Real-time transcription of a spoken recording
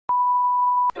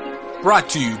Brought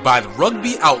to you by the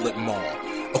Rugby Outlet Mall,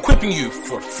 equipping you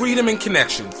for freedom and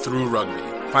connection through rugby.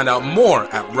 Find out more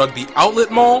at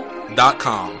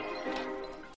rugbyoutletmall.com.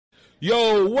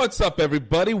 Yo, what's up,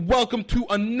 everybody? Welcome to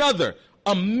another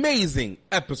amazing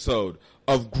episode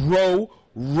of Grow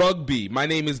Rugby. My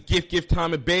name is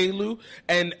GiftTime Bailu,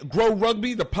 and Grow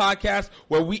Rugby, the podcast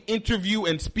where we interview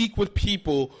and speak with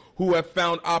people who have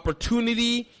found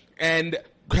opportunity and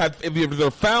have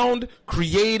either found,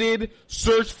 created,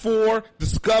 searched for,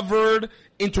 discovered,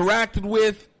 interacted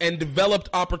with, and developed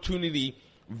opportunity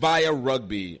via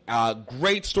rugby.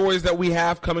 Great stories that we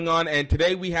have coming on, and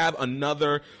today we have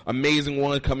another amazing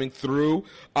one coming through.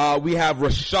 We have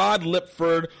Rashad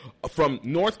Lipford from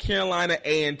North Carolina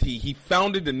A&T. He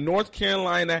founded the North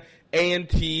Carolina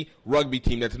A&T rugby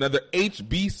team. That's another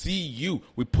HBCU.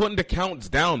 We're putting the counts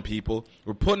down, people.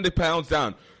 We're putting the pounds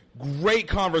down. Great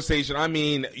conversation. I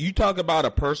mean, you talk about a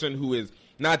person who is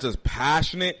not just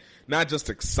passionate, not just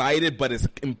excited, but is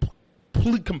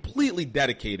completely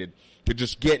dedicated to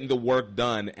just getting the work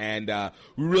done. And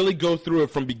we really go through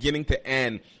it from beginning to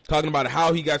end, talking about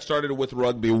how he got started with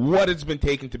rugby, what it's been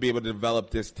taking to be able to develop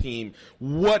this team,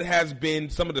 what has been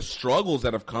some of the struggles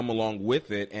that have come along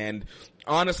with it, and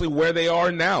honestly where they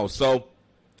are now. So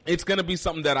it's going to be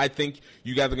something that I think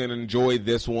you guys are going to enjoy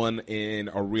this one in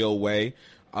a real way.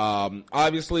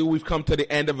 Obviously, we've come to the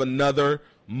end of another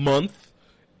month.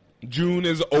 June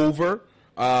is over,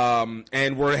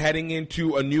 and we're heading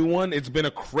into a new one. It's been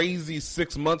a crazy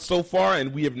 6 months so far,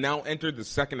 and we have now entered the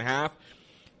second half.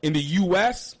 In the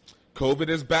U.S., COVID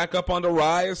is back up on the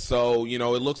rise, so, it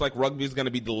looks like rugby is going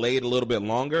to be delayed a little bit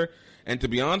longer. And to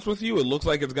be honest with you, it looks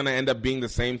like it's going to end up being the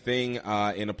same thing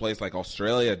in a place like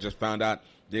Australia. I just found out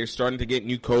they're starting to get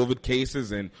new COVID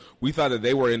cases, and we thought that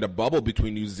they were in the bubble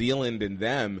between New Zealand and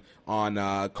them on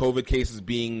COVID cases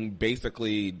being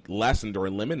basically lessened or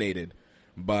eliminated.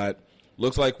 But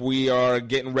looks like we are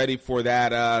getting ready for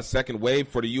that second wave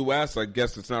for the U.S. I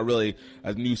guess it's not really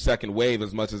a new second wave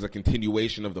as much as a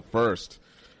continuation of the first.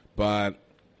 But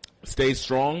stay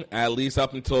strong, at least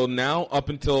up until now, up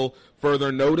until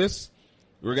further notice.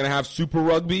 We're going to have Super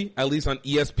Rugby, at least on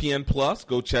ESPN+.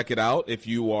 Go check it out if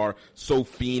you are so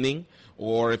fiending,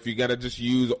 or if you got to just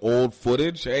use old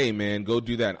footage. Hey, man, go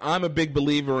do that. I'm a big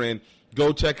believer in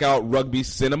go check out Rugby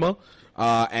Cinema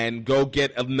and go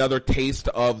get another taste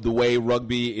of the way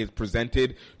rugby is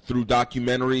presented through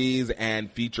documentaries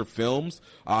and feature films.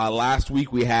 Last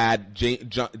week we had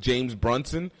James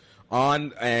Brunson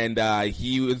on, and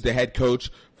he was the head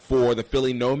coach for the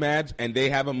Philly Nomads, and they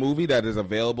have a movie that is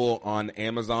available on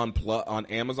Amazon,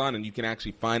 and you can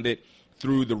actually find it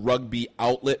through the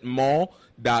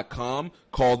rugbyoutletmall.com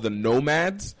called The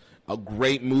Nomads. A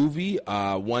great movie,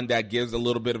 one that gives a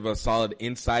little bit of a solid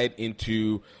insight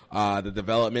into the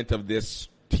development of this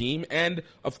team. And,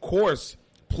 of course,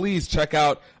 please check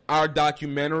out our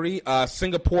documentary,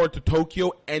 Singapore to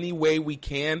Tokyo, any way we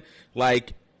can.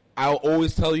 I'll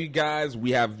always tell you guys,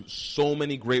 we have so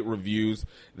many great reviews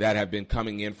that have been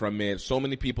coming in from it. So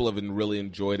many people have really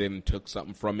enjoyed it and took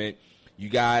something from it. You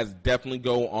guys definitely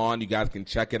go on. You guys can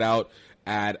check it out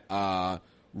at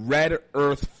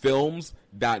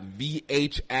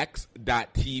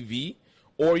redearthfilms.vhx.tv,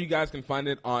 or you guys can find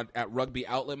it at Rugby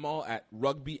Outlet Mall at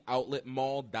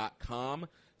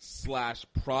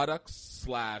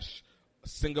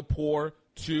rugbyoutletmall.com/products/Singapore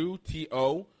to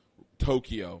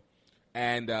Tokyo.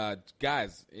 And,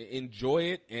 guys, enjoy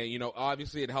it. And,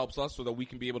 obviously it helps us so that we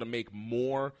can be able to make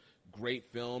more great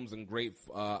films and great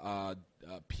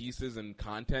pieces and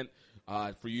content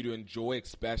for you to enjoy,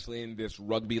 especially in this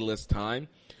rugby-less time.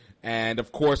 And,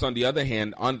 of course, on the other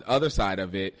hand, on the other side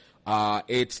of it,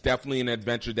 it's definitely an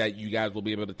adventure that you guys will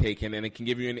be able to take in, and it can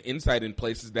give you an insight in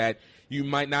places that you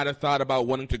might not have thought about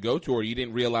wanting to go to, or you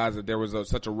didn't realize that there was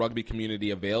such a rugby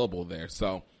community available there.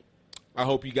 So I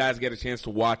hope you guys get a chance to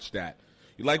watch that.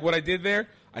 You like what I did there?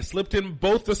 I slipped in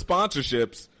both the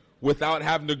sponsorships without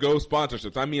having to go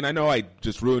sponsorships. I mean, I know I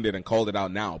just ruined it and called it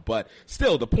out now, but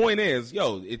still, the point is,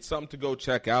 it's something to go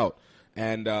check out.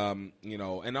 And,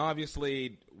 and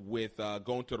obviously with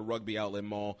going to the Rugby Outlet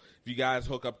Mall, if you guys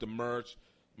hook up the merch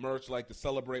like to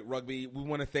celebrate rugby, we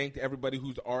want to thank everybody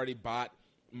who's already bought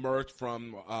merch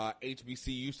from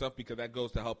HBCU stuff, because that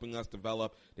goes to helping us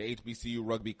develop the HBCU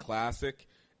Rugby Classic.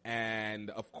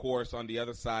 And, of course, on the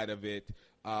other side of it,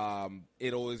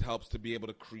 it always helps to be able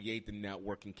to create the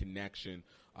network and connection,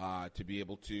 to be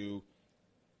able to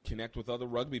connect with other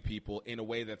rugby people in a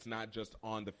way that's not just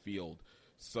on the field.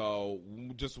 So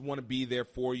we just want to be there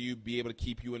for you, be able to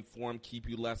keep you informed, keep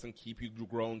you lesson, keep you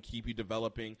growing, keep you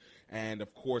developing, and,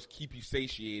 of course, keep you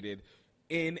satiated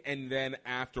in and then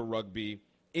after rugby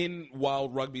while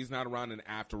rugby's not around and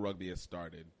after rugby has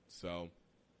started. So,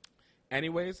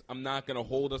 anyways, I'm not going to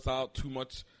hold us out too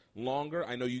much longer.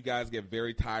 I know you guys get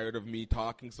very tired of me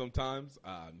talking sometimes.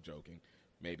 I'm joking.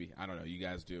 Maybe. I don't know. You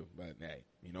guys do. But, hey,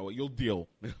 you know what? You'll deal.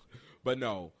 But,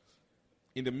 no.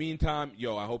 In the meantime,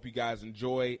 I hope you guys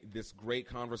enjoy this great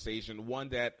conversation, one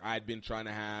that I'd been trying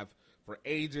to have for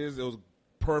ages. It was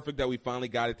perfect that we finally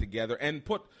got it together. And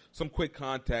put some quick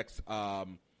context. I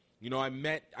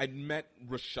met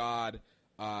Rashad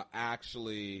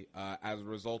actually as a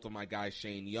result of my guy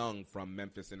Shane Young from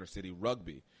Memphis Inner City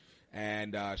Rugby.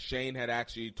 And Shane had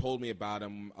actually told me about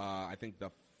him, I think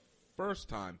the first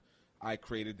time I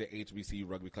created the HBC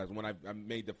Rugby Classic, when I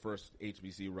made the first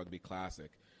HBC Rugby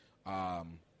Classic.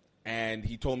 And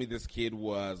he told me this kid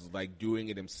was, like, doing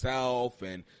it himself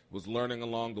and was learning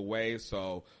along the way.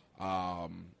 So,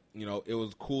 it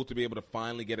was cool to be able to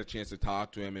finally get a chance to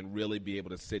talk to him and really be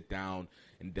able to sit down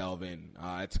and delve in.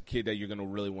 It's a kid that you're going to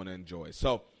really want to enjoy.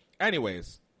 So,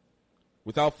 anyways,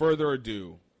 without further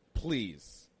ado,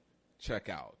 please check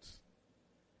out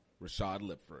Rashad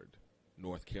Lipford,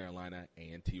 North Carolina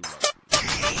A&T Rugby.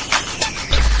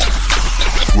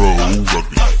 Grow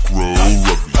rugby, grow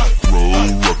rugby, grow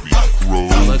rugby, grow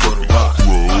rugby,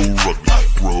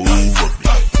 grow rugby.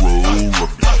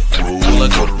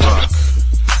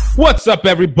 What's up,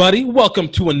 everybody? Welcome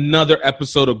to another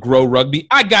episode of Grow Rugby.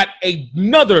 I got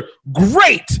another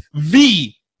great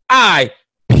VIP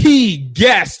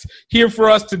guest here for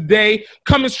us today,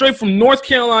 coming straight from North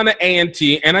Carolina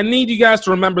A&T, and I need you guys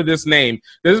to remember this name.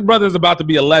 This brother's about to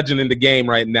be a legend in the game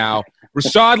right now.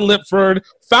 Rashad Lipford,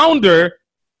 founder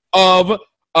of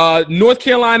North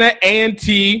Carolina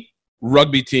A&T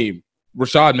rugby team.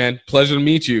 Rashad, man, pleasure to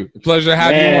meet you. Pleasure to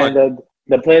have you on.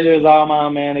 The pleasure is all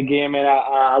mine, man. Again, man,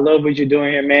 I love what you're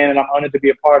doing here, man, and I'm honored to be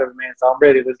a part of it, man. So I'm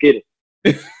ready. Let's get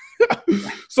it.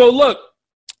 So, look,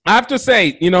 I have to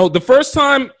say, the first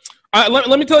time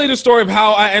let me tell you the story of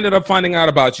how I ended up finding out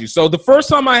about you. So the first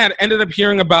time I had ended up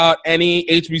hearing about any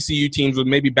HBCU teams was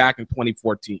maybe back in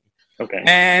 2014. Okay.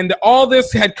 And all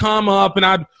this had come up, and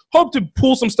I'd hoped to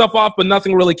pull some stuff off, but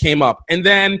nothing really came up. And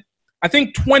then I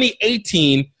think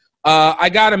 2018, I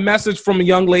got a message from a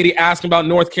young lady asking about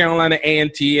North Carolina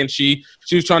A&T, and she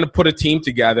was trying to put a team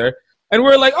together. And we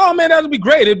were like, oh, man, that would be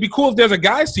great. It'd be cool if there's a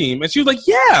guys team. And she was like,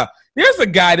 yeah, there's a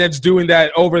guy that's doing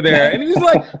that over there. And he's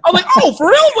like, I was like, oh, for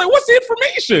real? Like, what's the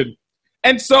information?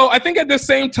 And so I think at the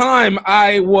same time,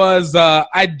 I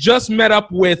just met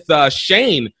up with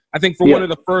Shane, I think for one of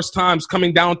the first times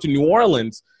coming down to New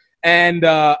Orleans. And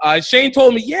Shane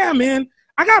told me, yeah, man,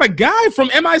 I got a guy from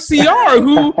MICR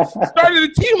who started a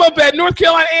team up at North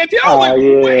Carolina A&T. I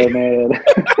was like, man.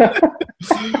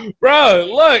 Bro,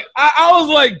 look, I was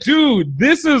like, dude,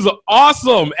 this is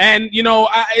awesome. And,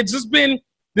 it's just been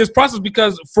this process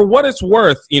because for what it's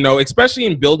worth, especially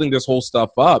in building this whole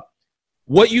stuff up,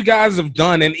 what you guys have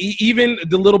done, and even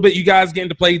the little bit you guys getting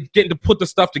to put the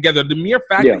stuff together, the mere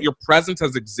fact that your presence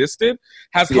has existed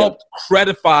has helped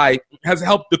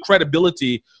the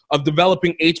credibility of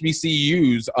developing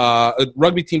HBCUs,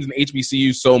 rugby teams and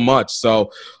HBCUs so much. So,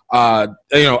 I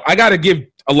got to give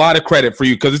a lot of credit for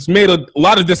you because it's made a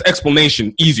lot of this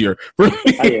explanation easier for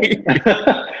me.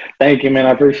 Thank you, man.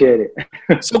 I appreciate it.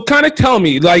 So kind of tell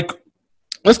me,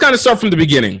 let's kind of start from the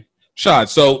beginning. Shad,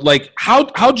 so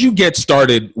how'd you get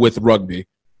started with rugby?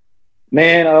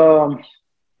 Man,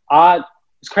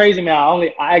 it's crazy, man.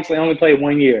 I actually only played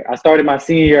 1 year. I started my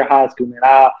senior year of high school, man.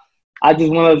 I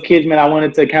just one of those kids, man. I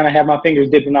wanted to kind of have my fingers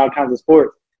dipped in all kinds of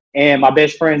sports. And my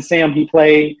best friend Sam, he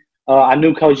played. I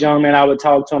knew Coach Young, man. I would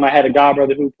talk to him. I had a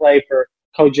godbrother who played for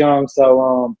Coach Young,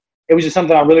 so it was just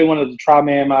something I really wanted to try,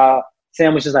 man.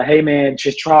 Sam was just like, "Hey, man,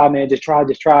 just try, man. Just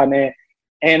try, man."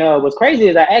 And what's crazy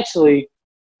is I actually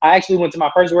went to my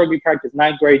first rugby practice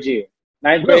ninth grade year.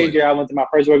 Grade year, I went to my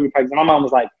first rugby practice. And my mom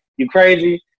was like, "You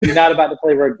crazy? You're not about to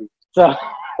play rugby." So,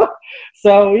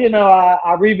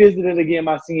 I revisited again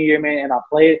my senior year, man, and I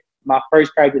played my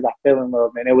first practice. I fell in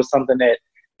love, man. It was something that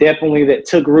definitely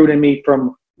took root in me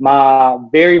from my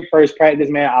very first practice,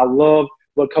 man. I love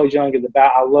what Coach Young is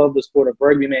about. I love the sport of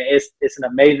rugby, man. It's an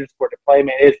amazing sport to play,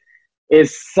 man.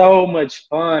 It's so much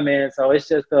fun, man. So it's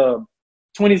just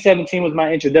 2017 was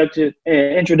my introduction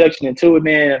into it,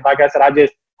 man. And like I said, I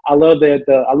love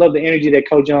the energy that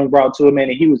Coach Young brought to it, man.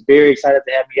 And he was very excited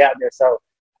to have me out there. So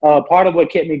part of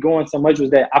what kept me going so much was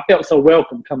that I felt so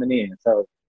welcome coming in. So,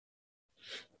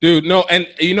 dude, no, and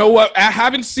you know what? I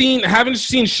haven't seen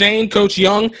Shane, Coach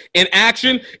Young in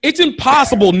action. It's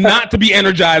impossible not to be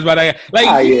energized by that.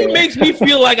 He makes me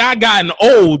feel like I gotten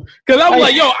old because I'm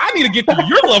like, yo, I need to get to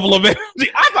your level of energy.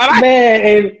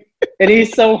 Man, and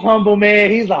he's so humble,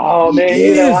 man. He's like, oh,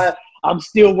 man, I'm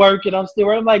still working. I'm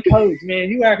like, coach, man,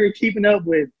 you out here keeping up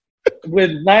with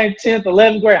 9th, 10th,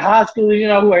 11th grade high schoolers, you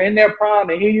know, who are in their prime,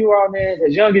 and here you are, man,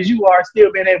 as young as you are,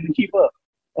 still being able to keep up.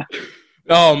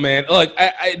 Oh man, look,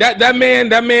 that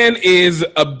man is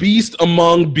a beast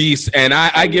among beasts, and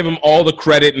I give him all the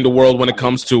credit in the world when it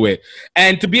comes to it.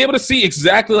 And to be able to see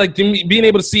exactly like being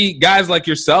able to see guys like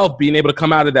yourself being able to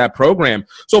come out of that program.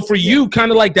 So for you,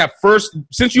 kind of like that first,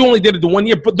 since you only did it the 1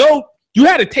 year, but though you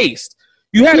had a taste,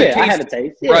 I had a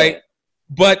taste, right?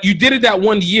 But you did it that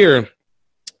 1 year.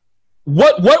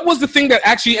 What was the thing that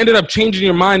actually ended up changing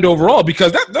your mind overall?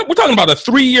 Because we're talking about a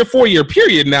 3 year, 4 year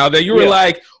period now that you were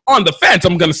like on the fence,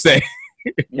 I'm gonna say.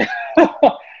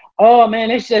 Oh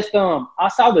man, it's just I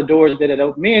saw the doors that it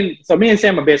opened. Me and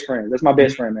Sam are best friends. That's my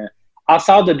best friend, man. I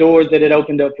saw the doors that it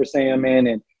opened up for Sam, man,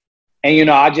 and you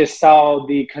know, I just saw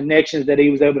the connections that he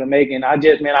was able to make, and I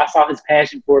saw his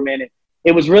passion for it, man. And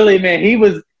it was really, man, he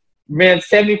was. Man,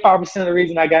 75% of the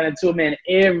reason I got into it, man,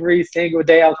 every single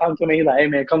day I was talking to him, he's like, hey,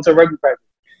 man, come to a rugby practice.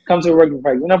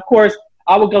 And, of course,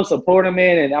 I would go support him,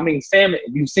 man. And, I mean, Sam, if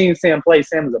you've seen Sam play,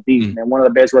 Sam is a beast, man, one of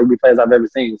the best rugby players I've ever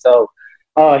seen. So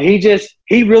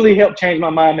he really helped change my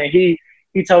mind, man. He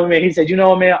told me, man, he said, you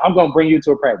know what, man, I'm going to bring you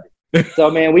to a practice. So,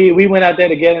 man, we went out there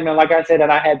together, man. Like I said,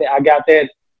 and I got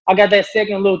that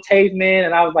second little taste, man.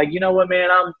 And I was like, you know what, man,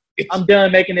 I'm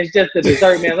done making this just the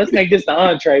dessert, man. Let's make this the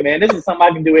entree, man. This is something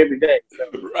I can do every day. So.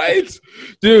 Right?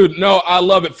 Dude, no, I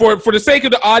love it. For the sake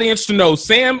of the audience to know,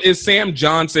 Sam is Sam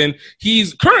Johnson.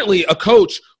 He's currently a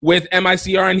coach with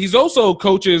MICR, and he's also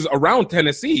coaches around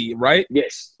Tennessee, right?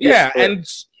 Yes. Yeah, yes, and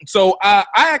so I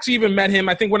actually even met him,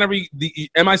 I think, whenever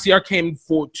the MICR came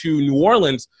to New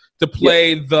Orleans to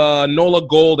play the NOLA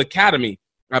Gold Academy,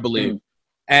 I believe. Mm.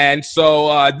 And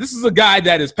so this is a guy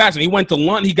that is passionate. He went to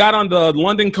London. He got on the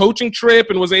London coaching trip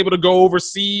and was able to go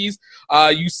overseas.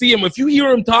 You see him. If you hear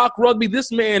him talk rugby,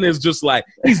 this man is just like,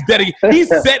 he's dedicated. He's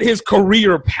set his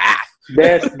career path.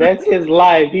 That's his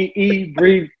life. He eat,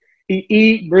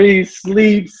 breathes,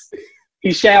 sleeps.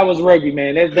 He showers rugby,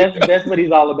 man. That's what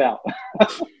he's all about.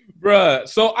 Bruh.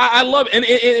 So I love it. And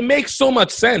it makes so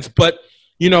much sense. But,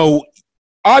 you know,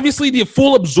 obviously the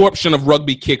full absorption of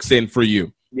rugby kicks in for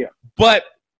you. Yeah. But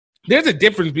there's a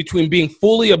difference between being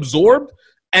fully absorbed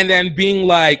and then being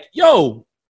like, yo,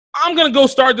 I'm going to go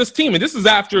start this team. And this is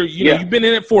after, you know, you've been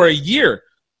in it for a year.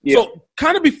 Yeah. So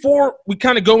kind of before we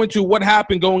kind of go into what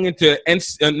happened going into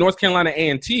North Carolina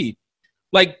A&T,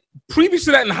 like previous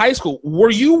to that in high school, were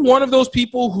you one of those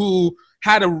people who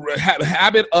had a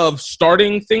habit of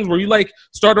starting things? Were you like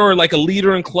starter or like a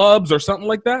leader in clubs or something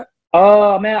like that?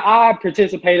 Man, I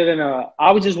participated in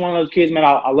I was just one of those kids, man.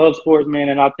 I love sports, man.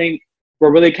 And I think what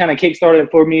really kind of kickstarted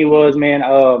it for me was, man,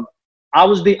 I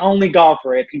was the only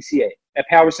golfer at PCA. At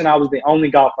Powerson, I was the only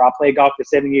golfer. I played golf for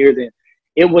 7 years, and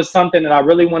it was something that I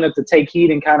really wanted to take heed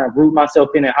and kind of root myself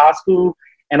in high school.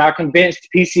 And I convinced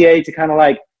PCA to kind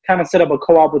of set up a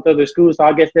co-op with other schools. So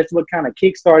I guess that's what kind of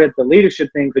kickstarted the leadership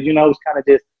thing, because, you know, it was kind of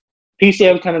just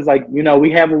PCA was kind of like, you know,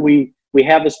 we have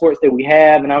the sports that we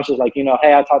have. And I was just like, you know,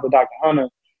 hey, I talked to Dr. Hunter,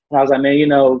 and I was like, man, you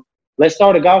know, let's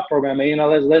start a golf program, and, you know,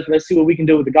 let's see what we can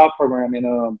do with the golf program.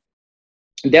 And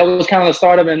that was kind of the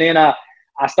start of it. And then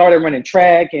I started running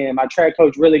track, and my track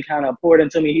coach really kind of poured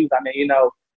into me. He was like, man, you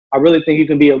know, I really think you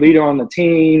can be a leader on the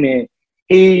team. And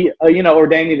he, you know,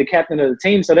 ordained me the captain of the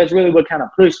team. So that's really what kind of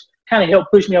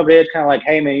helped push me over the edge, kind of like,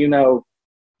 hey, man, you know,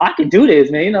 I can do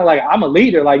this, man. You know, like, I'm a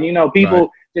leader. Like, you know, people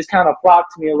just kind of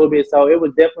flocked to me a little bit. So it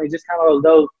was definitely just kind of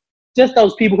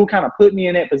those people who kind of put me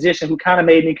in that position, who kind of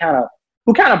made me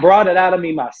who kind of brought it out of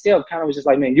me myself, kind of was just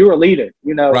like, man, you're a leader,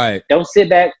 you know, don't sit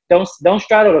back, don't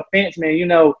straddle the fence, man, you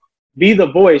know, be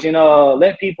the voice, you know,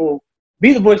 let people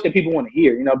be the voice that people want to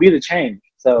hear, you know, be the change.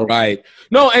 So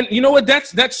no, and you know what,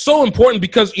 that's so important,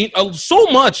 because so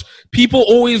much people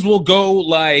always will go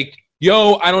like,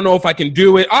 yo, I don't know if I can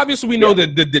do it. Obviously we know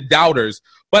the doubters,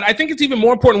 but I think it's even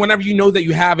more important whenever you know that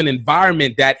you have an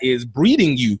environment that is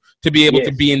breeding you to be able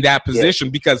to be in that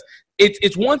position, because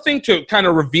it's one thing to kind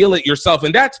of reveal it yourself,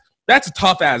 and that's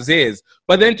tough as is.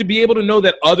 But then to be able to know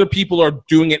that other people are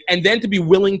doing it, and then to be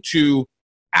willing to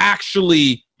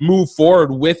actually move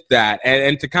forward with that,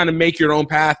 and to kind of make your own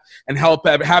path and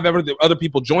have other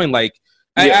people join. Like,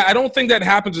 I don't think that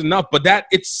happens enough, but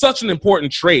it's such an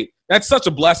important trait. That's such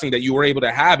a blessing that you were able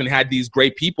to have and had these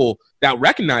great people that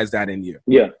recognize that in you.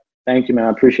 Yeah. Thank you, man. I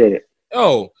appreciate it.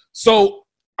 Oh, so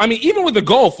I mean, even with the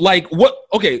golf, like what?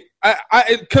 Okay,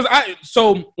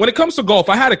 so when it comes to golf,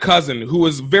 I had a cousin who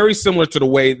was very similar to the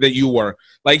way that you were.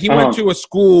 Like, he went to a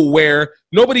school where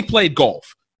nobody played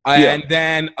golf, and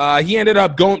then he ended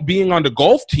up being on the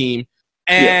golf team,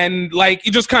 and like he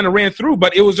just kind of ran through.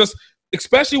 But it was just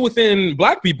especially within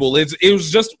Black people, it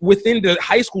was just within the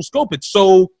high school scope. It's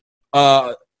so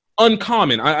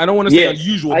uncommon. I don't want to say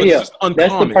unusual, but it's just uncommon.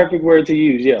 That's the perfect word to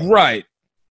use, yeah. Right.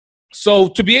 So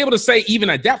to be able to say even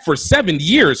at that for 7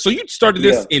 years, so you started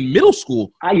this in middle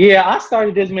school. I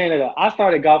started this, man. I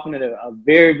started golfing at a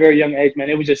very, very young age, man.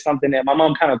 It was just something that my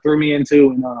mom kind of threw me into,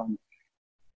 and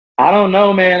I don't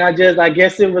know, man. I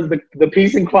guess it was the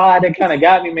peace and quiet that kind of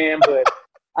got me, man. But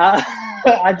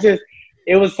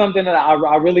it was something that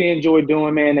I really enjoyed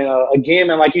doing, man. And again,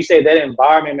 man, like you said, that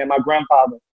environment, man. My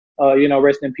grandfather,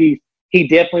 rest in peace. He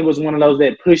definitely was one of those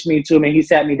that pushed me to, man. He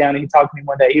sat me down and he talked to me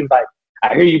one day. He was like,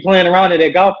 I hear you playing around at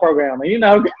that golf program. And,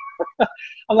 I'm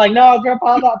like, no,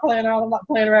 Grandpa, I'm not playing around. I'm not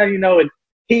playing around, And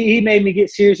he made me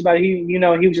get serious about it. He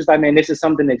was just like, man, this is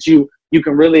something that you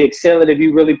can really excel at if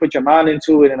you really put your mind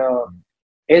into it. And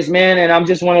and I'm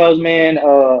just one of those, man,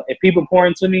 if people pour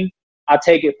into me, I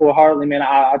take it full heartedly, man.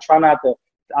 I try not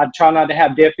to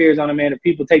have deaf ears on it, man. If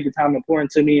people take the time to pour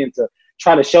into me and to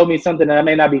try to show me something that I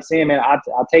may not be seeing, man,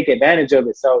 I'll take advantage of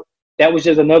it. So that was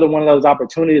just another one of those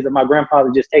opportunities of my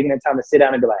grandfather just taking the time to sit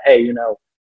down and be like, hey,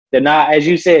 they're not, as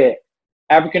you said,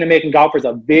 African-American golfers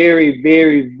are very,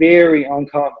 very, very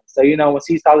uncommon. So, once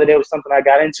he saw that there was something I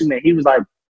got into, man, he was like,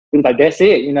 that's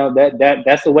it,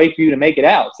 that's the way for you to make it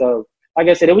out. So, like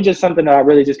I said, it was just something that I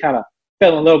really just kind of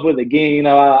fell in love with again.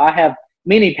 I have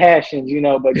many passions,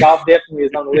 but golf definitely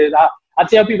is on the list. I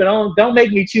tell people, don't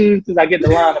make me choose because I get the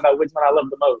line about which one I love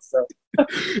the most. So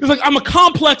it's like I'm a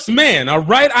complex man, all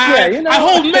right? I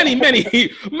hold many, many,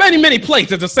 many, many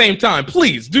plates at the same time.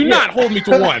 Please do not hold me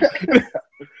to one.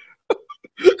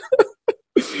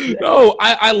 No,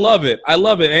 I love it. I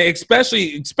love it, and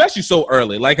especially so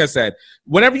early. Like I said,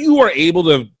 whenever you are able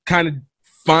to kind of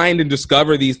find and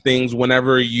discover these things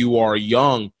whenever you are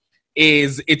young,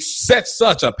 it sets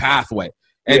such a pathway,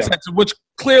 and which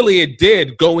clearly it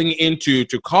did going into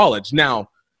college. Now,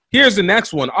 here's the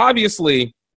next one.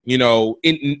 Obviously, let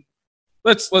me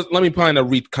kind of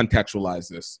recontextualize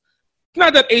this.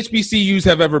 Not that HBCUs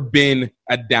have ever been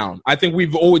a down. I think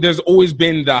there's always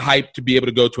been the hype to be able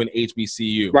to go to an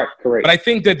HBCU. Right, correct. But I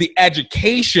think that the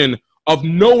education of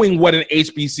knowing what an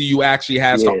HBCU actually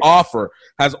has to offer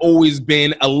has always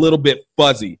been a little bit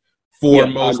fuzzy for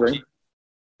most people.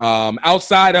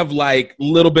 Outside of like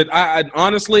little bit, I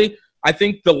honestly, I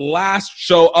think the last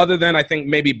show, other than I think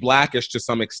maybe Blackish to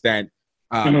some extent,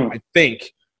 I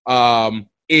think,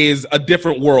 is A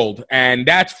Different World, and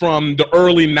that's from the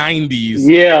early 90s.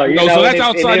 Yeah, so that's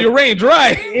outside your range,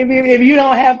 right? If you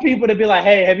don't have people to be like,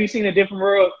 hey, have you seen A Different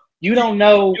World? You don't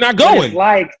know You're not going. What it's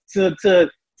like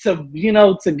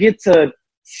to get to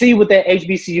see what that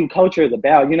HBCU culture is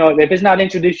about. If it's not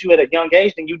introduced you at a young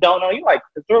age, then you don't know. You're like,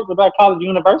 historically black college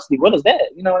university. What is that?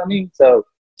 You know what I mean? So.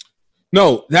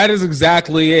 No, that is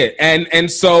exactly it.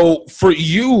 And so for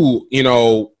you,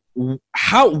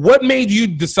 what made you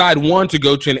decide one to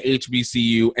go to an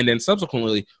HBCU, and then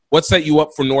subsequently what set you up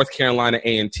for North Carolina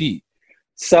A&T?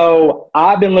 So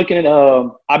I've been looking at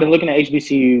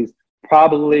HBCUs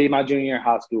probably my junior year in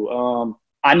high school.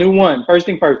 I knew first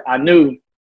thing first, I knew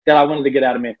that I wanted to get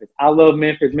out of Memphis. I love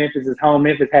Memphis. Memphis is home.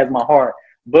 Memphis has my heart.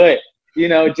 But,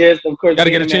 just of course, got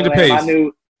to get a change of pace. I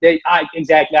knew that I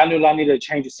knew that I needed to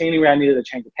change the scenery. I needed to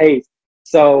change the pace.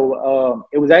 So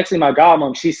it was actually my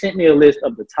godmom. She sent me a list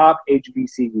of the top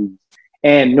HBCUs,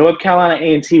 and North Carolina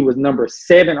A&T was number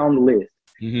 7 on the list.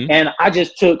 Mm-hmm. And I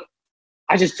took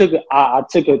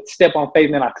a step on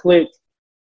faith, man. I clicked.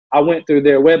 I went through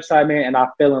their website, man, and I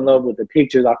fell in love with the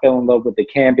pictures. I fell in love with the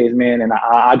campus, man, and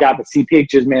I got to see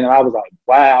pictures, man, and I was like,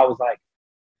 wow. I was like,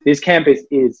 this campus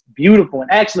is beautiful.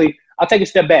 And actually, I'll take a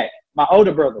step back. My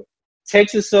older brother,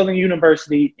 Texas Southern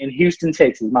University in Houston,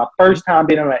 Texas. My first time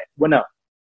being on an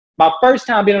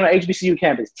HBCU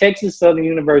campus, Texas Southern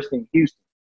University in Houston.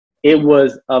 It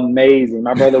was amazing.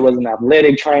 My brother was an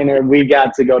athletic trainer. We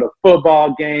got to go to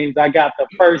football games. I got the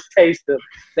first taste of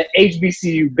the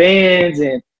HBCU bands,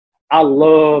 and I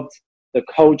loved the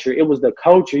culture. It was the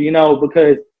culture,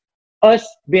 because us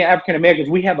being African Americans,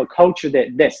 we have a culture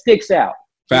that sticks out.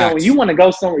 Facts. When you want to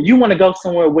go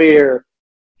somewhere where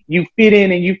you fit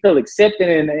in and you feel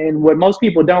accepted. And what most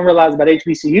people don't realize about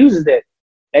HBCUs is that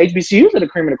HBCUs are the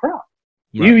cream of the crop.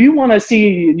 Right. You want to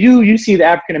see you see the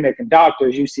African American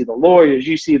doctors, you see the lawyers,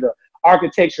 you see the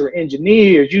architecture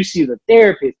engineers, you see the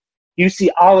therapists, you see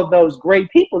all of those great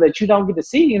people that you don't get to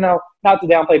see. Not to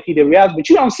downplay PWIs, but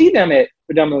you don't see them at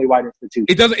predominantly white institutions.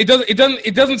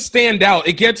 It doesn't stand out.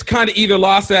 It gets kind of either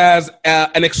lost as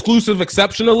an exclusive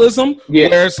exceptionalism,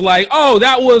 where it's like, oh,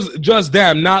 that was just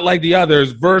them, not like the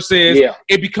others, versus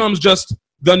it becomes just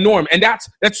the norm. And that's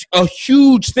a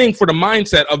huge thing for the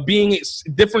mindset of being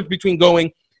different between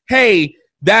going, hey,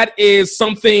 that is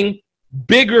something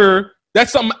bigger.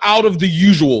 That's something out of the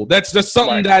usual. That's just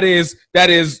something that is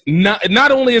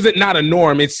not only is it not a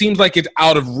norm, it seems like it's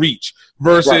out of reach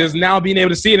versus now being able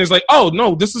to see it. It's like, oh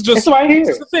no, this is just it's right here.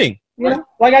 This is the thing. You know?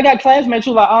 Like I got classmates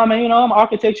who are like, oh man, I'm an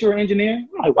architectural engineer.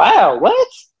 I'm like, wow, what?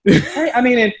 I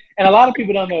mean, and a lot of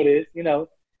people don't know this,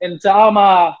 and to all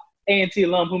my A&T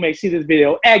alum who may see this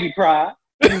video, Aggie pride,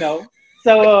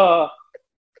 So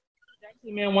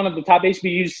actually, man, one of the top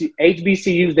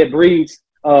HBCUs that breeds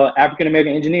African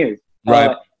American engineers.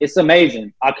 Right. It's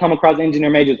amazing. I come across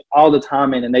engineer majors all the time,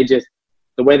 man, and they just,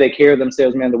 the way they carry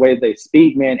themselves, man, the way they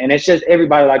speak, man, and it's just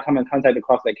everybody that I come in contact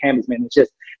across that campus, man, it's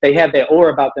just, they have that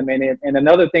aura about them, man. And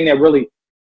another thing that really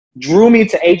drew me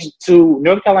to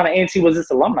North Carolina A&T was this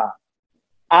alumni.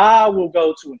 I will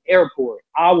go to an airport.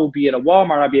 I will be at a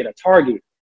Walmart. I'll be at a Target.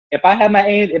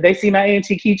 If they see my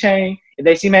A&T keychain, if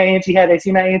they see my A&T hat, they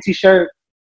see my A&T shirt,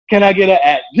 can I get a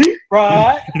at Geek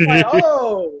Pride? I'm like,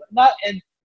 oh,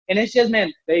 and it's just,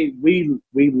 man, we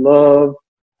love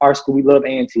our school. We love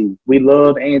A&T. We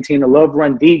love A&T and the love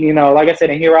run deep. Like I said,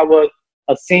 and here I was,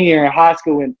 a senior in high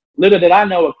school, and little did I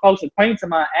know, a close acquaintance of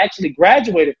mine actually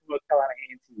graduated from North Carolina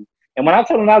A&T. And when I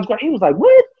told him I was going, he was like,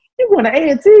 "What? You going to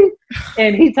A&T?"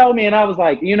 And he told me, and I was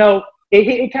like,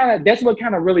 it kind of, that's what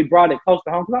kind of really brought it close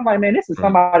to home. Because I'm like, man, this is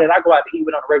somebody that I go out to eat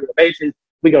with on a regular basis.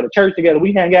 We go to church together.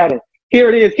 We hang out, and here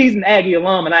it is. He's an Aggie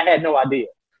alum, and I had no idea.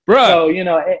 Bruh. So,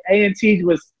 A&T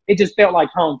it just felt like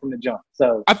home from the jump.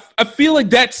 So I feel like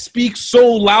that speaks so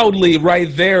loudly right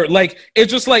there. Like,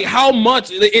 it's just like how much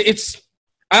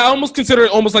I almost consider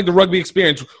it almost like the rugby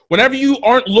experience. Whenever you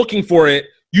aren't looking for it,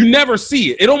 you never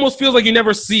see it. It almost feels like you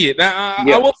never see it. Now,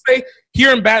 I will say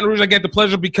here in Baton Rouge, I get the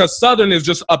pleasure because Southern is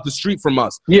just up the street from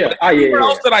us. Yeah. But everywhere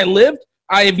else that I lived,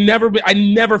 I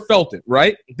never felt it,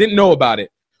 right? Didn't know about it.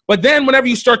 But then whenever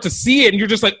you start to see it and you're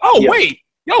just like, oh, wait,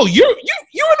 yo, you're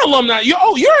an alumni. You're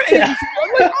an ABC.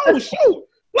 Like, oh, shoot.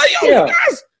 Like, yo, you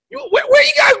guys, where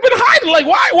you guys been hiding? Like,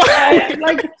 why?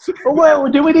 Well,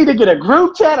 do we need to get a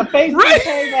group chat, a Facebook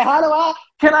page? How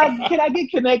can I get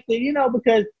connected?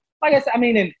 Because, like I said, I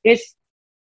mean, and it's,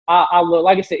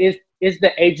 like I said, it's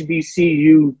the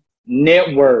HBCU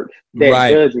network that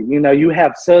does it. You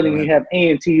have Southern, you have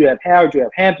A&T, you have Howard, you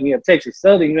have Hampton, you have Texas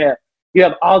Southern, you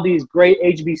have all these great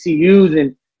HBCUs,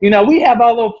 and we have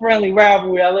our little friendly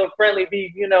rivalry, our little friendly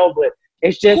beef, but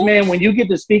it's just, man, when you get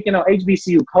to speaking on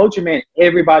HBCU culture, man,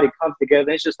 everybody comes together.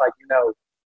 It's just like,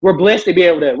 we're blessed to be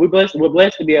able to, we're blessed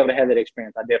to be able to have that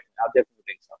experience. I definitely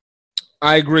think so.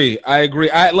 I agree.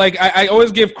 I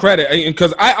always give credit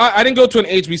because I didn't go to an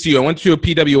HBCU. I went to a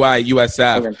PWI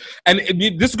USF. Okay. And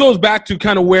this goes back to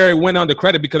kind of where it went on to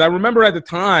credit, because I remember at the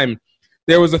time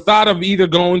there was a thought of either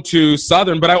going to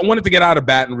Southern, but I wanted to get out of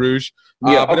Baton Rouge.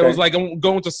 But it was like I'm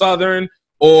going to Southern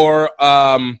or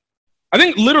I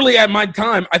think literally at my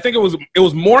time, I think it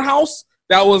was Morehouse.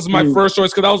 That was my first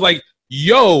choice because I was like,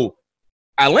 yo,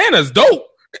 Atlanta's dope.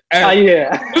 This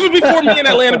was before me and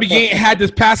Atlanta had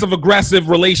this passive-aggressive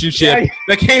relationship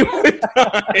that came with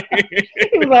time.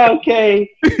 He was like, okay,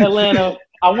 Atlanta,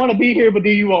 I want to be here, but do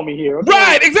you want me here? Okay.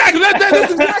 Right, exactly.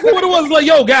 That's exactly what it was. Like,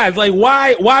 yo, guys, like,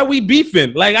 why we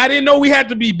beefing? Like, I didn't know we had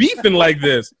to be beefing like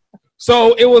this.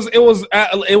 So it was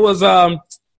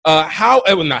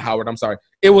not Howard. I'm sorry.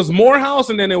 It was Morehouse,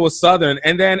 and then it was Southern.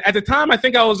 And then at the time, I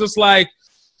think I was just like,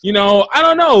 I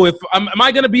don't know if am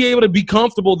I going to be able to be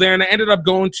comfortable there. And I ended up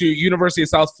going to University of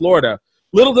South Florida.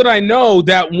 Little did I know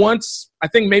that once, I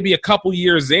think maybe a couple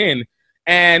years in,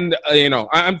 and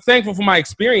I'm thankful for my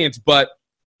experience, but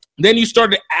then you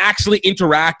started actually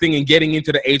interacting and getting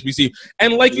into the HBCU.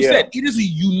 And like you said, it is a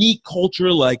unique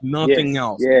culture like nothing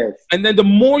else. Yes. And then the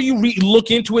more you look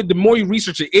into it, the more you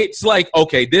research it, it's like,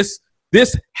 okay, this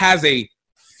has a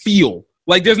feel.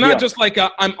 Like, there's not just like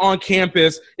I'm on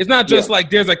campus. It's not just like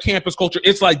there's a campus culture.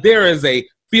 It's like there is a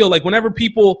feel. Like, whenever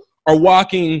people are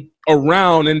walking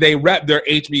around and they rep their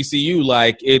HBCU,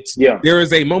 like there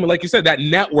is a moment, like you said, that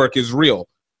network is real.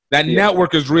 That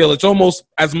network is real. It's almost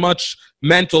as much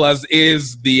mental as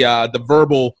is the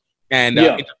verbal and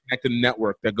interconnected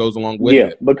network that goes along with it.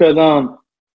 Yeah, because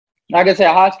like I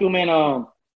said, high school, man,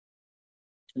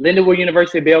 Lindenwood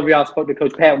University of Bellevue, I spoke to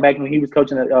Coach Pat back when he was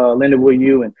coaching at Lindenwood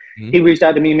U, and he reached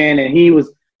out to me, man, and he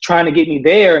was trying to get me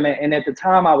there. And at the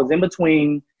time, I was in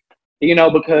between,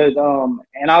 because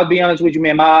and I'll be honest with you,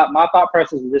 man, my thought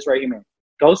process was this right here, man.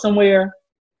 Go somewhere,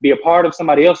 be a part of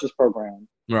somebody else's program,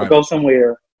 or go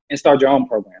somewhere and start your own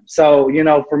program. So,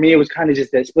 for me, it was kind of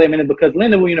just that split minute, because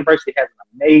Lindenwood University has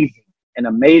an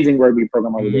amazing rugby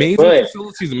program over there. Amazing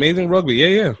facilities, amazing rugby.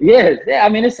 Yeah. I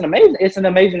mean, it's an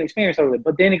amazing experience over there.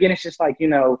 But then again, it's just like,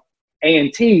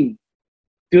 A&T,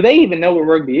 do they even know what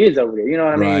rugby is over there? You know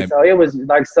what I mean? Right. So it was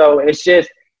like, so it's just,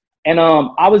 and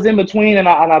I was in between, and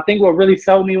I think what really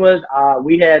sold me was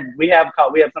we have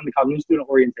something called new student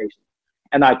orientation,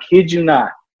 and I kid you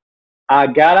not, I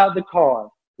got out the car,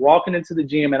 walking into the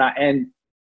gym, and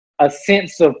a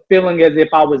sense of feeling as if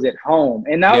I was at home.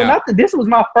 And now, this was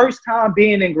my first time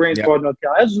being in Greensboro, North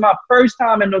Carolina. This was my first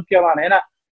time in North Carolina,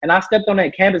 and I stepped on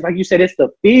that campus, like you said, it's the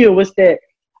feel. It's that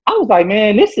I was like,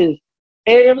 man, this is.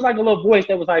 It was like a little voice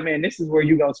that was like, man, this is where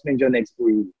you're gonna spend your next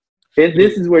 3 years.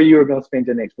 This is where you're gonna spend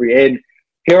your next 3 years. And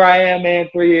here I am, man,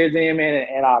 3 years in, man,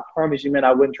 and I promise you, man,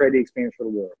 I wouldn't trade the experience for the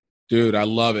world. Dude, I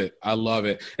love it. I love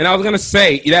it. And I was going to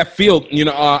say, that field, you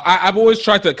know, I've always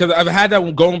tried to, because I've had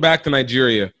that going back to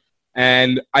Nigeria.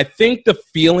 And I think the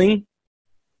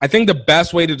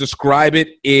best way to describe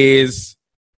it is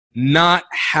not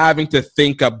having to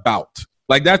think about.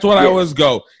 Like, that's what I always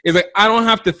go. Is like, I don't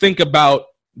have to think about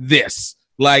this.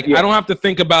 Like, I don't have to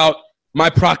think about my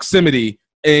proximity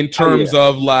in terms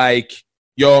of, like,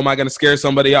 yo, am I going to scare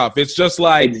somebody off? It's just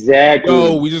like, exactly.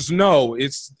 Yo, we just know.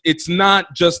 It's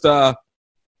not just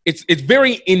it's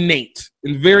very innate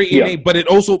and very innate, but it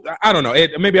also, I don't know.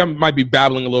 Maybe I might be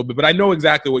babbling a little bit, but I know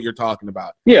exactly what you're talking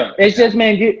about. Yeah, it's just,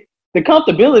 man, the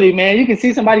comfortability, man. You can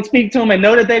see somebody speak to them and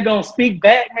know that they're going to speak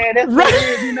back, man. That's what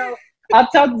it is, you know.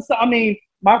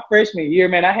 My freshman year,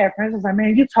 man, I had friends who was like,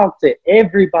 man, you talk to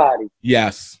everybody.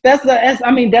 Yes. That's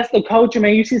the culture,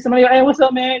 man. You see somebody, hey, what's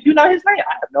up, man? You know his name?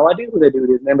 I have no idea who that dude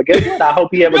is, man. But guess what? I hope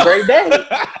he have a great day.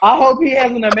 I hope he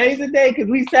has an amazing day, because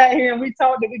we sat here and we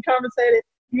talked and we conversated,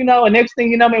 you know, and next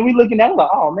thing you know, man, we looking at it like,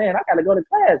 oh, man, I got to go to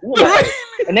class. Like,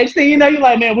 and next thing you know, you're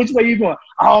like, man, which way you going?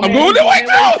 Oh, man, I'm going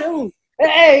that way too.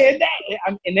 Hey,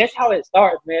 and that's how it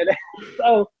starts, man.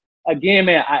 So, again,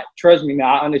 man, trust me, man,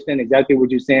 I understand exactly what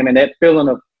you're saying, man. That feeling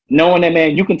of knowing that,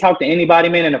 man, you can talk to anybody,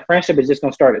 man, and a friendship is just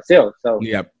going to start itself. So,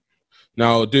 yep.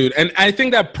 No, dude. And I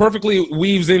think that perfectly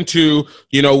weaves into,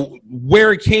 you know,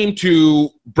 where it came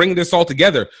to bring this all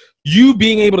together. You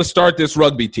being able to start this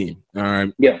rugby team. All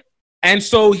right. Yeah. And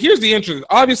so here's the interest.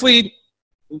 Obviously,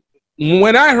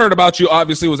 when I heard about you,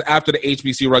 obviously, it was after the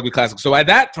HBC Rugby Classic. So at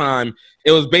that time,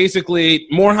 it was basically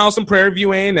Morehouse and Prairie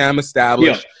View A&M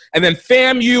established. Yeah. And then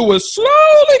FAMU was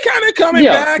slowly kind of coming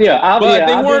back. Yeah, I've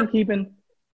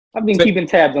been keeping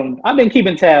tabs on the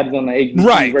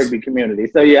HBC rugby community.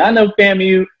 So yeah, I know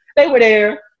FAMU. They were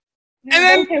there. And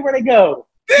then okay, where they go?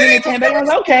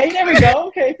 Okay, there we go.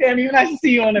 Okay, FAMU, nice to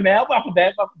see you on the map. Welcome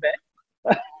back.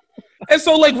 And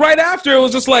so, like, right after, it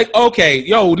was just like, okay,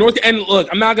 yo, and look,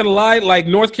 I'm not gonna lie, like,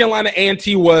 North Carolina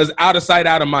A&T was out of sight,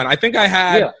 out of mind. I think I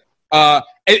had,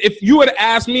 if you had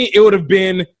asked me, it would have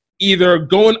been either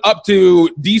going up to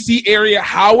DC area,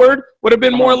 Howard would have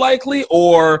been more likely,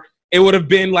 or it would have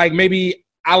been like maybe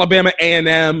Alabama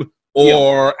A&M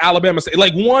or Alabama State.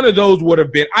 Like, one of those would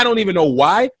have been. I don't even know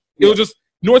why. It was just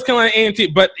North Carolina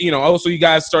A&T. But, you know, also you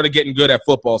guys started getting good at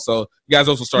football, so you guys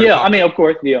also started. Yeah, I mean, of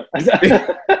course, yeah.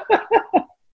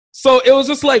 So it was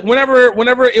just like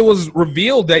whenever it was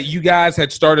revealed that you guys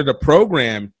had started a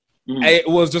program, it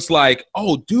was just like,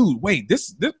 oh, dude, wait,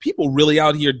 this people really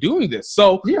out here doing this.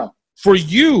 So for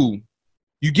you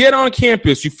get on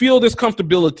campus, you feel this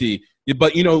comfortability,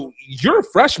 but, you know, you're a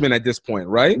freshman at this point,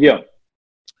 right? Yeah.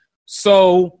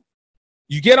 So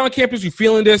you get on campus, you're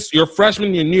feeling this, you're a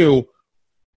freshman, you're new.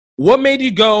 What made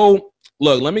you go,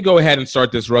 look, let me go ahead and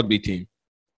start this rugby team?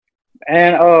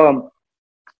 And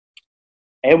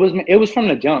it was from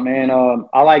the jump, man.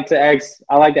 I like to ask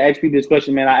people this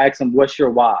question, man. I ask them, what's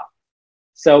your why?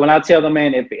 So when I tell them,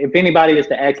 man, if anybody is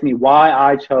to ask me why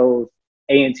I chose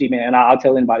A&T, man, and I'll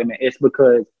tell anybody, man, it's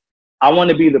because I want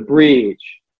to be the bridge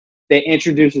that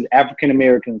introduces African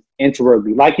Americans into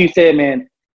rugby. Like you said, man,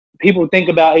 people think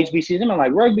about HBCs, and I'm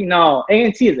like, rugby? No,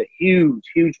 A&T is a huge,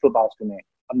 huge football school, man.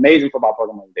 Amazing football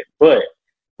program over there. But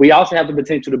we also have the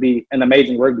potential to be an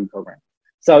amazing rugby program.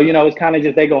 So, you know, it's kind of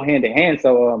just they go hand in hand.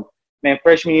 So, man,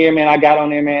 freshman year, man, I got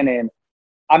on there, man, and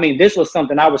I mean, this was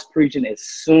something I was preaching as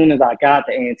soon as I got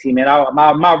to A&T, man.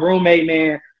 My roommate,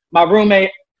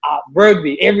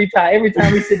 rugby. Every time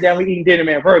we sit down, we eat dinner,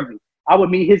 man, rugby. I would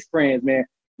meet his friends, man,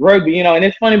 rugby, you know. And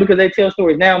it's funny because they tell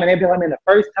stories now, man. They be like, man, the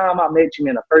first time I met you,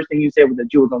 man, the first thing you said was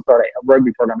that you were going to start a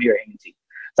rugby program here at A&T.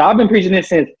 So I've been preaching this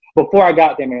since before I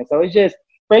got there, man. So it's just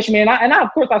freshman, and I,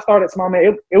 of course, I started small,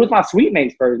 man. It was my suite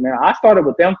mates first, man. I started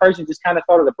with them first and just kind of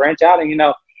started to branch out. And, you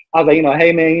know, I was like, you know,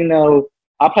 hey, man, you know,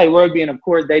 I play rugby, and, of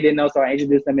course, they didn't know, so I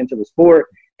introduced them into the sport.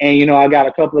 And, you know, I got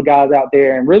a couple of guys out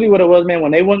there. And really what it was, man,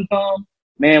 when they wouldn't come,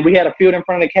 man, we had a field in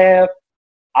front of the calf.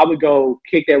 I would go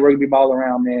kick that rugby ball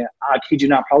around, man. I kid you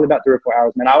not, probably about 3 or 4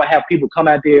 hours, man. I would have people come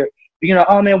out there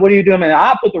oh man, what are you doing, man?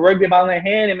 I put the rugby ball in their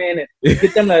hand and man, and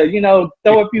get them to,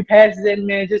 throw a few passes at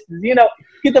man, just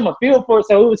get them a feel for it.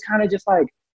 So it was kind of just like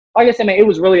I said, man, it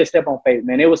was really a step on faith,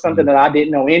 man. It was something that I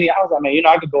didn't know any. I was like, man,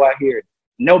 I could go out here.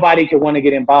 Nobody could want to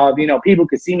get involved. People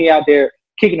could see me out there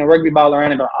kicking a rugby ball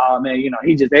around and go, oh man,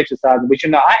 he just exercising. But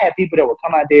I had people that would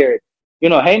come out there,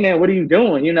 hey man, what are you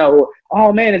doing?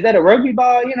 Oh man, is that a rugby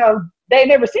ball? They had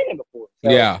never seen it before.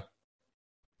 So, yeah.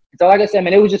 So like I said,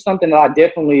 man, it was just something that I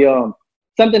definitely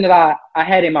something that I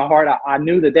had in my heart. I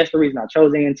knew that that's the reason I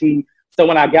chose A&T. So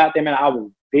when I got there, man, I was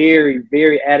very,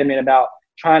 very adamant about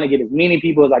trying to get as many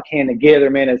people as I can together,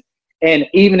 man. And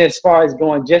even as far as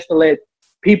going just to let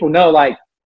people know, like,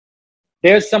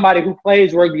 there's somebody who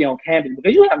plays rugby on campus,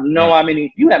 because you have no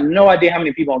idea how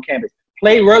many people on campus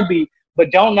play rugby, but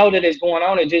don't know that it's going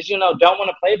on and just, don't want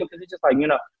to play because it's just like,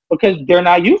 because they're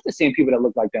not used to seeing people that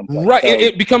look like them play. Right. So,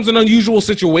 it becomes an unusual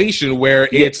situation where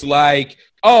it's like,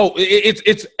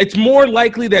 it's more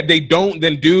likely that they don't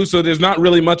than do. So there's not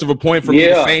really much of a point for me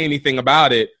to say anything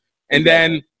about it. And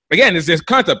then again, it's this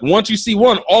concept. Once you see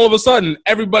one, all of a sudden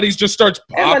everybody's just starts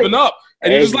popping up.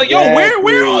 And you're just like, yo,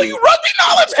 where are all you rugby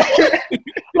knowledge?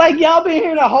 Like, y'all been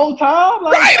here the whole time?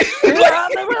 Like,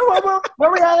 Right.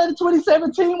 where we at in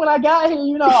 2017 when I got here?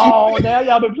 Oh, now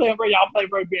y'all been playing rugby. Y'all play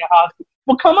rugby in high school.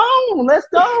 Well, come on, let's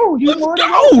go.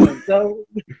 Let's go.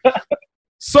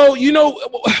 So,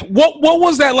 what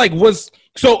was that like?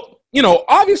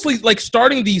 Obviously, like,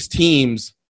 starting these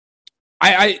teams,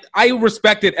 I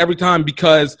respect it every time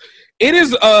because it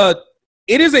is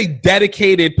a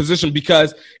dedicated position,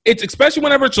 because it's, especially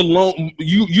whenever it's alone,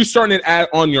 you starting it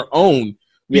on your own,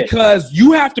 because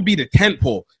you have to be the tent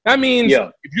pole. That means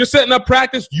if you're setting up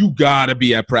practice, you gotta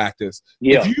be at practice.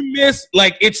 If you miss,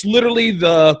 like, it's literally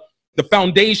the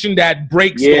foundation that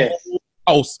breaks the whole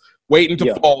house waiting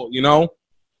to fall,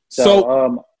 So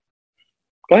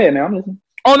go ahead, man. I'm listening.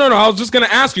 Oh, no, I was just going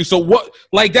to ask you. So what,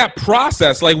 like, that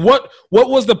process, like, what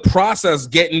was the process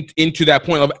getting into that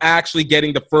point of actually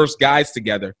getting the first guys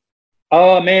together?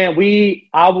 Oh, man,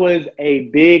 I was a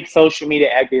big social media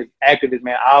activist,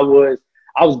 man. I was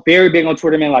very big on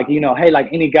Twitter, man. Like, hey, like,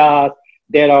 any guys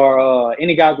that are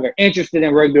interested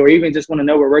in rugby or even just want to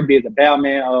know what rugby is about,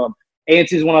 man.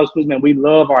 A&T is one of those schools, man. We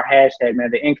love our hashtag,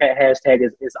 man. The NCAT hashtag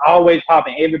is always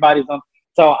popping. Everybody's on.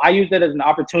 So I use that as an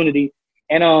opportunity.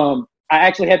 And I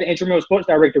actually had the intramural sports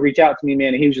director reach out to me,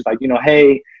 man. And he was just like,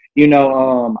 hey,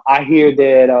 I hear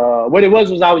that what it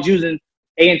was I was using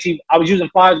A&T. I was using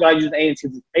flyers, but I was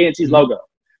using A&T's logo.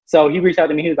 So he reached out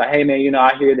to me. He was like, hey, man,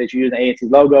 I hear that you're using A&T's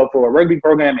logo for a rugby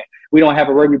program. And we don't have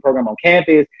a rugby program on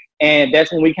campus. And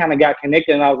that's when we kind of got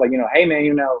connected. And I was like, hey,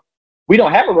 man, we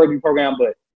don't have a rugby program,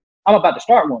 but I'm about to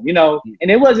start one,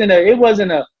 And it wasn't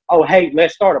a, oh, hey,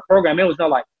 let's start a program. It was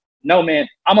no, man,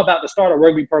 I'm about to start a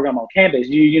rugby program on campus.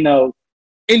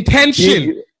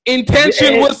 Intention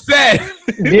was set.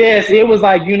 Yes, it was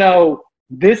like,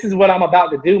 this is what I'm about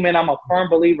to do, man. I'm a firm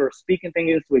believer of speaking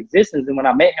things into existence. And when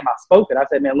I met him, I spoke it. I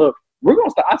said, man, look, we're going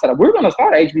to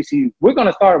start an HBCU. We're going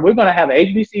to have an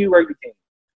HBCU rugby team.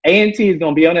 A&T is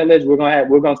going to be on that list. We're going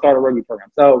to start a rugby program.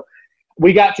 So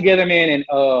we got together, man,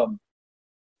 and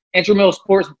intramural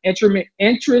sports meeting.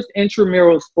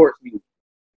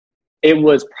 It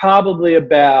was probably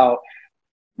about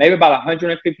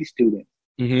 150 students.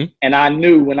 Mm-hmm. And I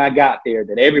knew when I got there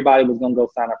that everybody was going to go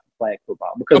sign up for flag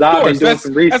football, because I've been doing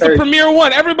some research. That's the premier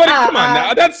one. Everybody, come on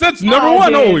now. That's number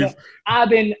one always. I've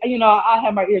been, I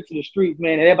have my ear to the streets,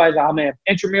 man. And everybody's like, oh, man,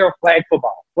 intramural flag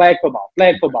football,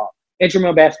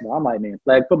 intramural basketball. I'm like, man,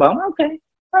 flag football. I'm like, okay,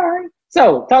 all right.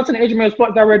 So talk to the intramural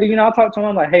sports director. I talked to him.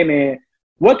 I'm like, hey, man,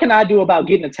 what can I do about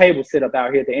getting a table set up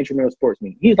out here at the intramural sports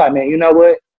meeting? He's like, man, you know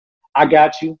what? I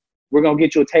got you. We're going to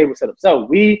get you a table set up. So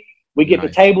we get the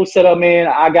table set up, man.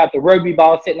 I got the rugby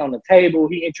ball sitting on the table.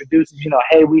 He introduces,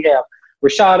 hey, we have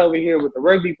Rashad over here with the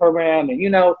rugby program.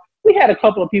 And, we had a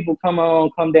couple of people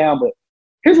come down. But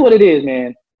here's what it is,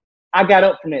 man. I got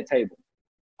up from that table.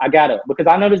 I got up because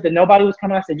I noticed that nobody was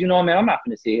coming. I said, man, I'm not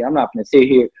going to sit here. I'm not going to sit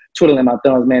here twiddling my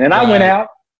thumbs, man. And I went out,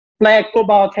 flag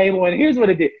football table. And here's what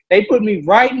it did. They put me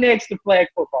right next to flag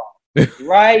football.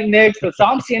 Right next to, so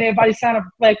I'm seeing everybody sign up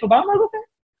for flag football. I'm like,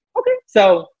 okay.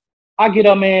 So I get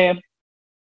up, man,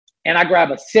 and I grab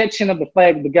a section of the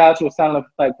guys who are signing up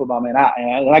for flag football, man.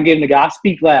 And I give them the guy, I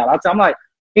speak loud. I'm like,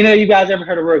 you guys ever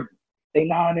heard of rugby? They,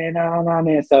 nah,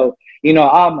 man. So,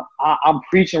 I'm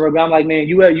preaching rugby. I'm like, man,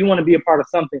 you want to be a part of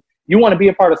something. You want to be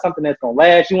a part of something that's gonna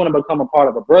last. You want to become a part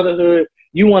of a brotherhood.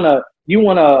 You want to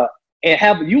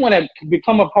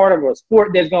become a part of a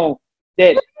sport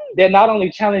that not only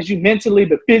challenge you mentally,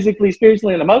 but physically,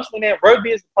 spiritually, and emotionally, man.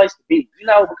 Rugby is the place to be,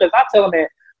 because I tell them, man,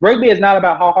 rugby is not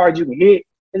about how hard you can hit.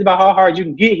 It's about how hard you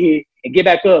can get here and get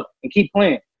back up and keep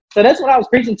playing. So that's what I was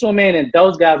preaching to them, man. And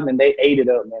those guys, man, they ate it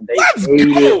up, man. They Let's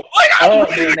ate go. it up,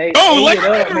 man. They ate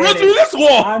I can run through this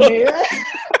wall. I mean,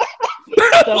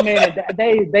 so, man,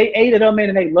 they ate it up, man,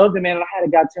 and they loved it, man. And I had a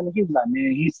guy tell me, he was like,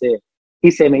 man, he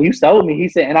said, man, you sold me. He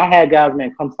said, and I had guys,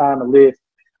 man, come sign the list.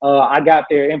 I got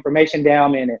their information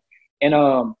down, man, and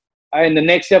the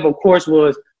next step, of course,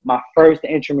 was my first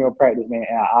intramural practice, man.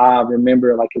 And I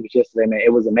remember like it was yesterday, man.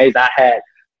 It was amazing.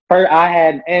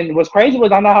 And what's crazy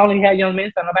was I not only had young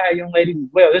men, I had young ladies as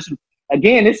well. This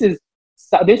is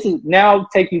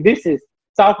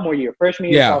sophomore year,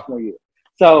 freshman year, sophomore year.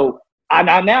 So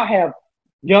I now have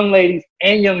young ladies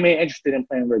and young men interested in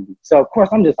playing rugby. So of course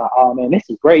I'm just like, oh man, this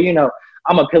is great. You know,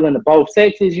 I'm appealing to both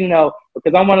sexes, you know,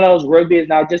 because I'm one of those, rugby is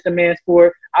not just a man's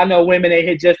sport. I know women, they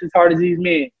hit just as hard as these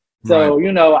men. So, right.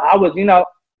 You know,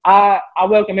 I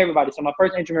welcome everybody. So my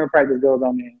first intramural practice goes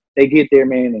on, man. They get there,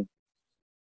 man, and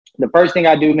the first thing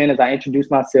I do, man, is I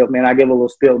introduce myself, man. I give a little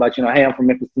spiel about, you know, hey, I'm from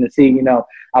Memphis, Tennessee. You know,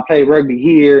 I play rugby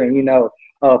here, and, you know,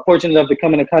 fortunate enough to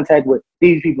come into contact with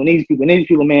these people,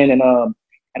 man.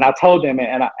 And I told them,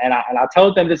 man, and I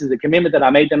told them this is a commitment that I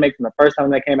made them make from the first time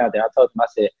they came out there. I told them, I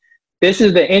said, this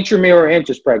is the intramural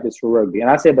interest practice for rugby. And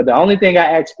I said, but the only thing I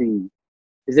ask for you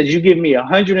is that you give me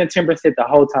 110% the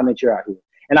whole time that you're out here.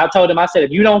 And I told them, I said,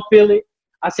 if you don't feel it,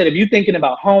 I said, if you're thinking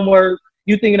about homework,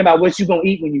 you thinking about what you're going to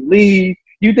eat when you leave,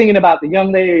 you thinking about the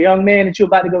young lady or young man that you're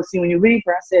about to go see when you leave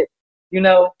her, I said, you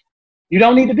know, you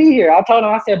don't need to be here. I told him,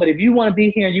 I said, but if you want to be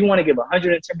here and you want to give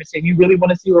 110%, you really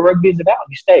want to see what rugby is about,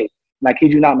 you stay. And I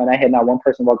kid you not, man, I had not one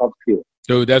person walk off the field.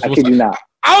 Dude, that's I kid you not.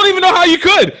 I don't even know how you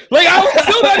could. Like, I was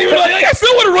still not even like I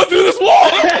still want to run through this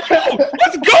wall.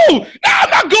 Let's go. Nah, I'm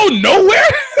not going nowhere.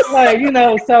 Like, you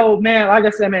know, so man, like I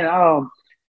said, man,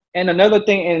 and another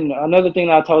thing that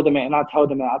I told him, man, I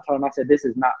said, this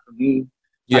is not for me.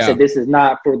 Yeah. I said, this is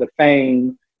not for the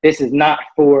fame. This is not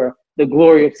for the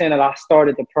glory of saying that I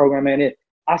started the program. And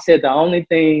I said, the only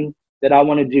thing that I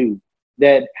want to do,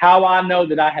 that how I know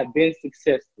that I have been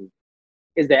successful,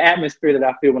 is the atmosphere that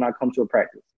I feel when I come to a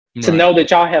practice. Right. To know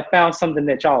that y'all have found something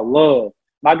that y'all love.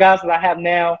 My guys that I have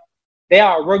now, they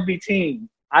are a rugby team.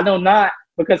 I know not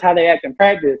because how they act in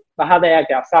practice, but how they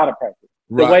act outside of practice.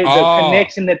 Right. The way, the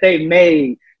connection that they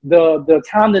made, the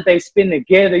time that they spend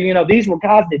together. You know, these were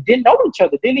guys that didn't know each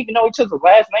other, didn't even know each other's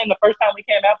last name the first time we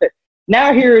came out there.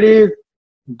 Now here it is.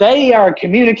 They are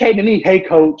communicating to me, hey,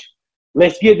 coach,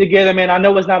 let's get together, man. I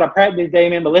know it's not a practice day,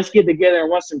 man, but let's get together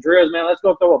and run some drills, man. Let's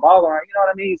go throw a ball around. You know what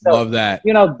I mean? So, love that.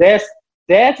 You know,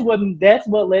 that's what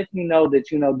lets me know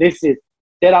that, you know, this is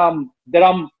that I'm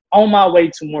on my way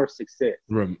to more success.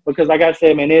 Because like I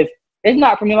said, man, it's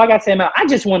not for me. Like I said, man, I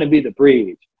just want to be the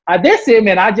bridge. That's it,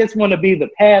 man. I just want to be the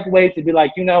pathway to be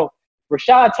like, you know,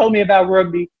 Rashad told me about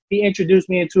rugby. He introduced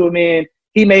me into it, man.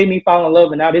 He made me fall in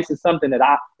love, and now this is something that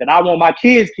I want my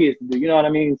kids to do. You know what I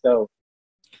mean? So,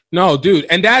 no, dude,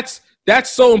 and that's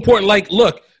so important. Like,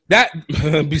 look, that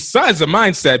besides the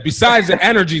mindset, besides the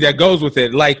energy that goes with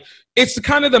it, like, it's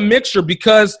kind of the mixture,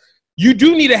 because you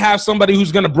do need to have somebody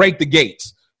who's going to break the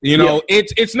gates. You know,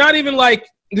 it's not even like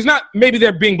it's not maybe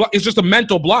they're being blocked. It's just a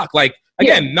mental block. Like,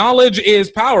 again, knowledge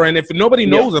is power. And if nobody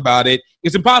knows about it,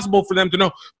 it's impossible for them to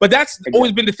know. But that's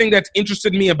always been the thing that's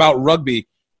interested me about rugby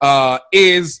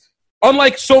is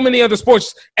unlike so many other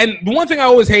sports. And the one thing I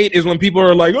always hate is when people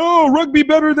are like, oh, rugby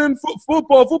better than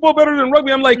football better than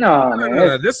rugby. I'm like,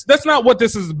 no. That's not what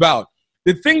this is about.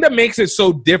 The thing that makes it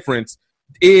so different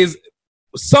is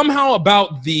somehow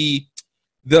about the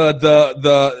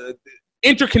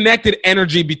interconnected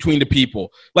energy between the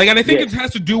people. Like, and I think it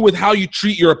has to do with how you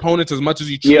treat your opponents as much as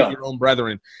you treat your own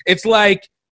brethren. It's like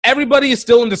everybody is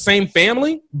still in the same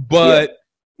family, but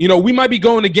you know, we might be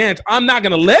going against, I'm not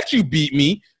going to let you beat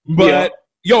me, but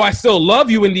I still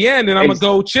love you in the end, and I'm going to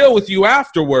go chill with you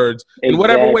afterwards in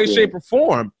whatever way, shape, or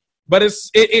form. But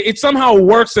it somehow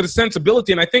works to the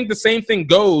sensibility, and I think the same thing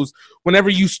goes whenever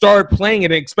you start playing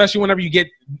it, especially whenever you get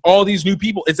all these new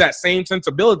people. It's that same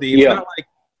sensibility. It's not like,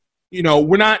 you know,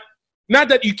 we're not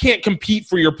that you can't compete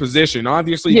for your position.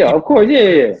 Obviously, of course,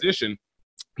 position,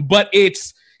 but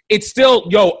it's still,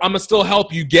 I'm gonna still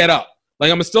help you get up. Like,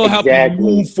 I'm gonna still help you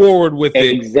move forward with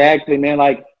it. Exactly, man.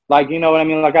 Like you know what I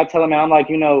mean. Like, I tell them, man, I'm like,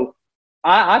 you know,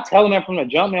 I tell them, man, from the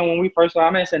jump, man, when we first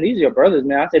started, I said, these are your brothers,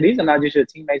 man. I said, these are not just your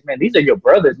teammates, man. These are your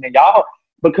brothers, man. Y'all,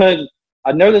 because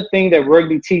another thing that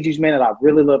rugby teaches, man, that I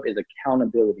really love is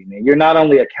accountability, man. You're not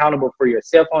only accountable for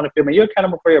yourself on the field, man, you're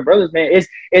accountable for your brothers, man.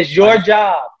 It's your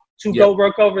job to go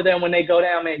work over them when they go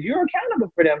down, man. You're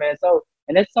accountable for them, man. So,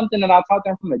 and that's something that I taught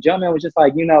them from the jump, man, was just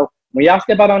like, you know, when y'all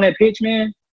step out on that pitch,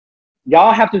 man,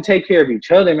 y'all have to take care of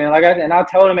each other, man. Like I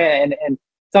told them, man,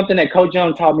 something that Coach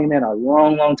Young taught me, man, a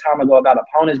long, long time ago about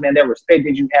opponents, man. That respect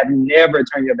that you have, never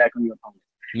turn your back on your opponent.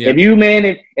 Yeah. If you, man,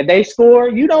 if they score,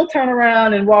 you don't turn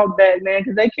around and walk back, man,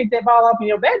 because they kick that ball off in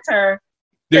your back turn.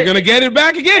 They're gonna get it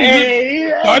back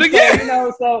again. Start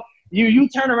again. So you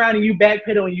turn around and you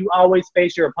backpedal and you always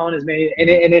face your opponents, man.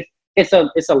 And it's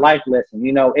a life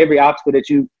lesson. Every obstacle that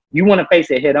you want to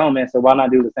face it head on, man. So why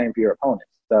not do the same for your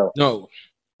opponents? So no,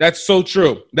 that's so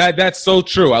true. That's so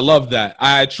true. I love that.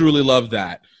 I truly love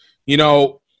that.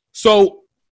 So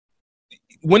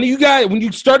when you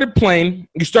started playing,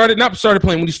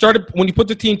 when you put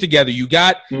the team together, you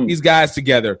got these guys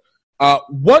together.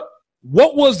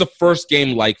 What was the first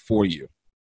game like for you?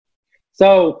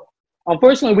 So,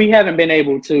 unfortunately, we haven't been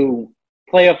able to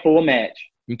play a full match.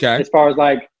 Okay. As far as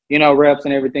reps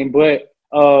and everything, but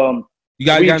you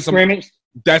got scrimmage.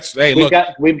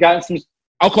 We've gotten some.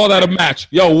 I'll call that a match.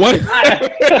 Yo, what?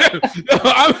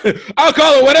 I'll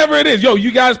call it whatever it is. Yo, you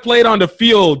guys played on the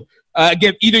field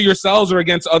against either yourselves or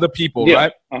against other people,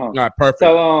 right? Uh-huh. All right, perfect.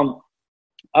 So,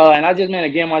 and I just want to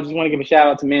give a shout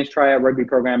out to men's triad rugby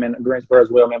program in Greensboro as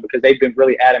well, man, because they've been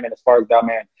really adamant as far as that,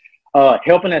 man,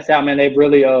 helping us out, man. They've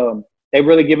really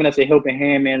given us a helping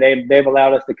hand, man. They've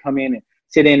allowed us to come in and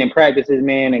sit in practices,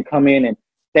 man, and come in, and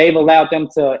they've allowed them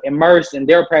to immerse in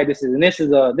their practices. And this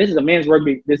is a men's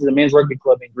rugby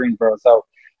club in Greensboro. So,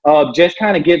 just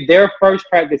kind of get their first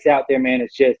practice out there, man.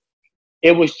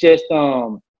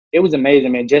 It was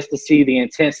amazing, man, just to see the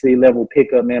intensity level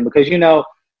pick up, man, because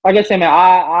like I said, man,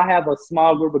 I have a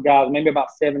small group of guys, maybe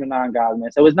about 7 to 9 guys,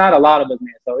 man. So it's not a lot of us,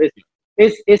 man. So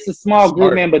it's a small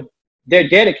group, man, but they're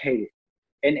dedicated.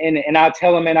 And I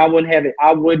tell them, man, I would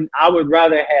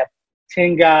rather have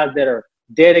 10 guys that are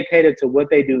dedicated to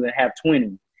what they do than have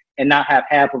 20 and not have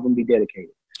half of them be dedicated.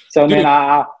 So, man,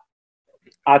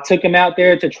 I took them out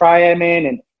there to triad, man,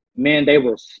 and man, they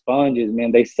were sponges,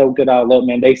 man. They soaked it all up,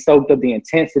 man. They soaked up the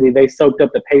intensity. They soaked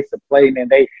up the pace of play, man.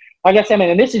 Like I said, man,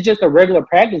 and this is just a regular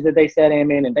practice that they sat in,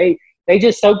 man, and they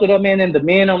just soaked it up, man. And the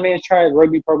men on men's triad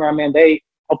rugby program, man,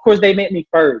 of course they met me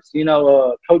first.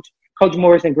 Coach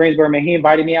Morris in Greensboro, man, he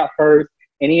invited me out first,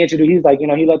 and he was like, he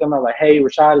let them know, like, hey,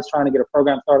 Rashad is trying to get a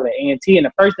program started at A&T, and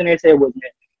the first thing they said was, man,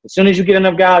 as soon as you get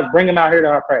enough guys, bring them out here to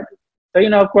our practice. So,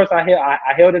 of course, I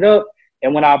held it up,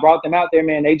 and when I brought them out there,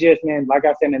 man, they just, man, like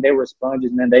I said, man, they were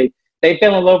sponges, man. They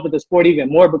fell in love with the sport even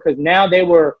more because now they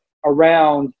were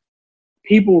around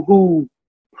people who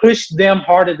pushed them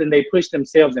harder than they pushed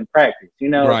themselves in practice.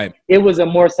 Right. It was a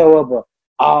more so of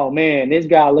oh man, this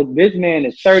man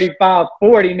is 35,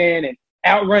 40, man, and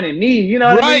outrunning me.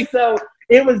 What I mean? So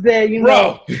it was that,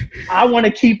 I want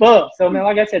to keep up. So, man,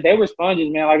 like I said, they were sponges,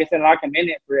 man. Like I said, and I commend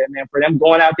it for it, man, for them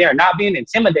going out there and not being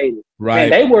intimidated. Right.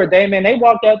 Man, they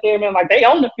walked out there, man, like they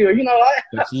own the field,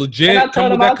 That's legit. And I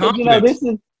told them,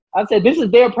 this is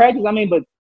their practice. Like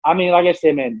I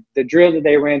said, man, the drills that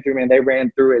they ran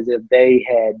through as if they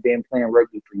had been playing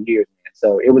rugby for years, man.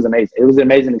 So it was amazing. It was an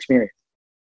amazing experience.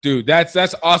 Dude, that's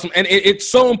awesome. And it's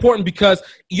so important because,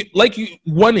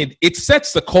 it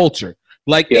sets the culture.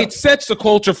 It sets the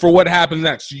culture for what happens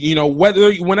next.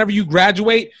 Whenever you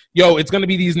graduate, it's going to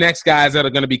be these next guys that are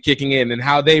going to be kicking in and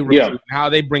how they recruit and how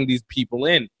they bring these people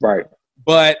in. Right.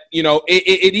 But,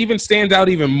 it even stands out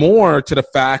even more to the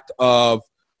fact of,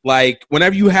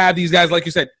 whenever you have these guys, like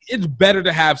you said, it's better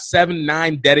to have 7,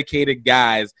 9 dedicated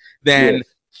guys than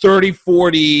 30,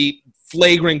 40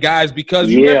 flagrant guys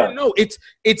because you never know.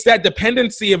 It's that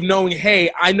dependency of knowing, hey,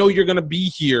 I know you're going to be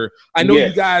here. I know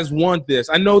you guys want this.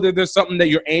 I know that there's something that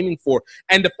you're aiming for.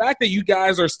 And the fact that you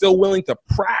guys are still willing to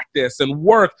practice and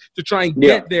work to try and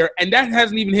get there, and that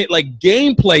hasn't even hit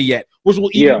gameplay yet, which will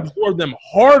even absorb them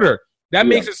harder. That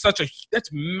makes it that's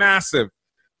massive.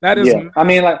 That is massive.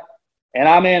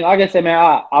 Like I said,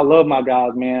 man, I love my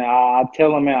guys, man. I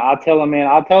tell them, man,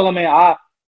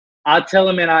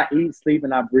 I eat, sleep,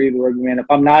 and I breathe rugby, man. If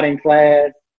I'm not in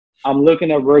class, I'm looking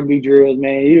at rugby drills,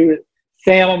 man.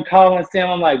 I'm calling Sam.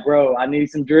 I'm like, bro, I need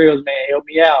some drills, man. Help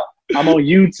me out. I'm on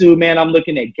YouTube, man. I'm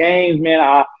looking at games, man.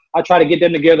 I try to get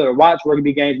them together to watch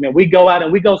rugby games, man. We go out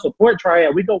and we go support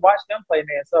triad. We go watch them play,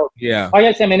 man. So, like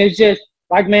I said, man, it's just,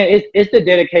 man, it's the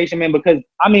dedication, man, because,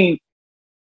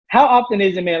 how often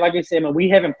is it, man, like I said, man, we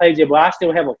haven't played yet, but I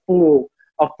still have a full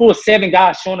 7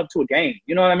 guys showing up to a game.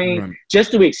 You know what I mean? Right.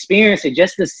 Just to experience it,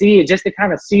 just to see it, just to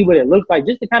kind of see what it looks like,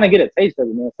 just to kind of get a taste of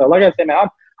it, man. So, like I said, man,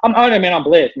 I'm honored, man. I'm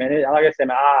blessed, man. Like I said,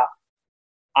 man,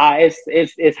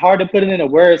 it's hard to put it into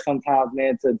words sometimes,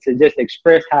 man, to just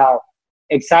express how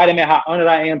excited, man, how honored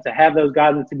I am to have those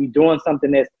guys and to be doing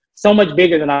something that's so much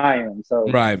bigger than I am. So,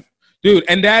 right, dude,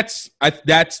 and that's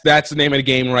the name of the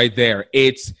game right there.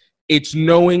 It's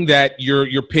knowing that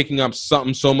you're picking up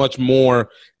something so much more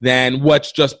than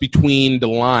what's just between the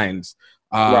lines.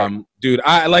 Right. Dude,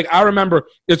 I remember,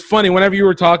 it's funny whenever you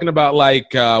were talking about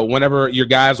whenever your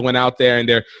guys went out there and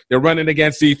they're running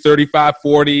against these 35,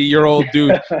 40-year-old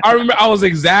dudes. I remember I was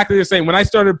exactly the same. When I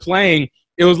started playing,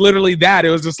 it was literally that. It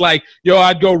was just like, yo,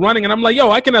 I'd go running and I'm like,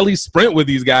 yo, I can at least sprint with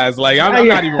these guys. Like, I'm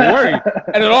not even worried.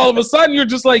 And then all of a sudden you're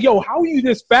just like, yo, how are you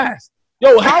this fast?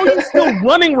 Yo, how are you still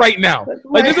running right now?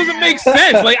 Like, this doesn't make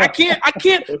sense. Like,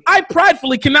 I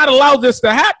pridefully cannot allow this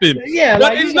to happen. Yeah,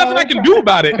 but there's nothing I can do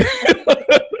about it.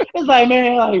 It's like,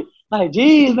 man,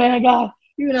 geez, man, God,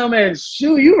 man,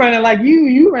 shoot, you running like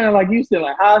you still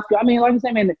in high school. I mean, like I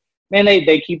said, man,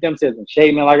 they keep themselves in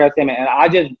shape, man. Like I said, man, and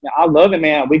I love it,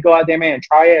 man. We go out there, man, and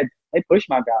try it. They push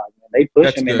my guys, man. They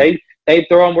push them, man. They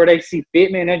throw them where they see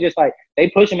fit, man. They're just like, they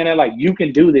push them, and they're like, you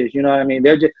can do this. You know what I mean?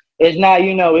 They're just, it's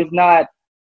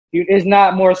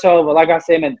not more so, but like I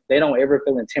said, man, they don't ever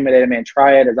feel intimidated, man.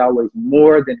 Triad is always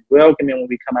more than welcoming when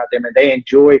we come out there, man. They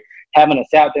enjoy having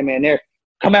us out there, man.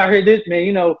 Come out here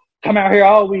come out here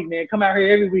all week, man. Come out here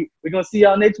every week. We're going to see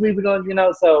y'all next week. We're going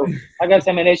to, so like I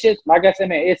said, man, it's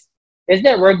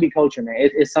that rugby culture, man.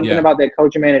 It's something about that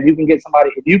culture, man.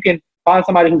 If you can find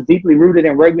somebody who's deeply rooted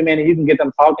in rugby, man, and you can get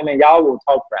them talking, man, y'all will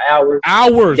talk for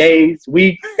hours, days,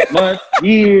 weeks, months,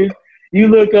 years. You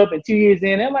look up and 2 years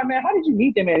in, they're like, man, how did you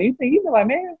meet them, man? You be like,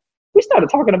 man, we started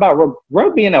talking about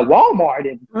rugby in a Walmart,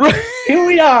 and here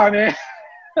we are, man.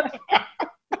 How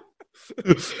do we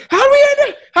end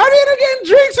up getting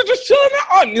drinks and just chilling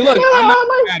out? Look,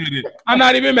 I'm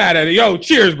not even mad at it. Yo,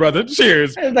 cheers, brother.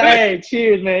 Cheers. It's like, hey,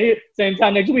 cheers, man. Same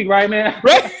time next week, right, man?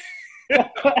 Right?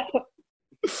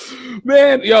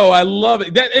 Man, yo, I love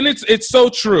it. And it's so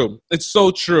true. It's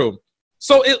so true.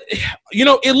 So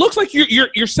it looks like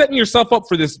you're setting yourself up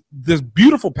for this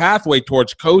beautiful pathway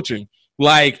towards coaching,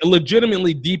 like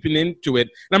legitimately deeping into it.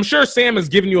 And I'm sure Sam has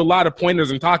given you a lot of pointers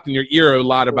and talked in your ear a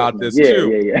lot about this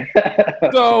too. Yeah.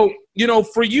 So,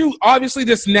 for you, obviously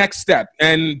this next step,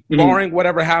 and barring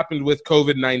whatever happened with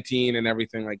COVID-19 and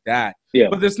everything like that,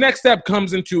 but this next step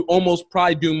comes into almost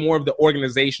probably doing more of the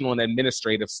organizational and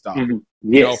administrative stuff.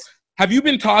 Yes. Have you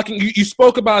been talking? You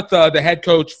spoke about the head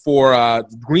coach for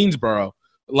Greensboro.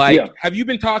 Have you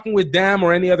been talking with them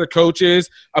or any other coaches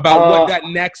about what that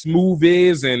next move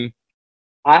is? And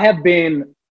I have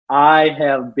been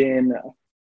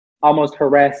almost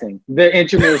harassing the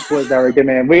intramural sports director,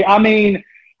 man. We had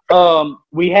the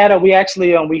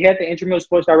intramural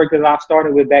sports director that I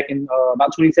started with back in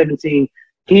about 2017.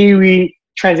 He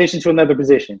transitioned to another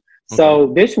position.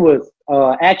 So this was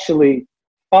actually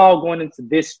fall going into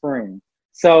this spring.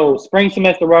 So spring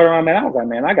semester right around, man, I was like,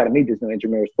 man, I got to meet this new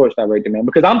intramural sports director, man,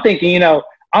 because I'm thinking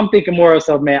more of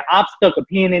stuff, man. I've stuck a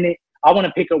pin in it. I want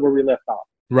to pick up where we left off.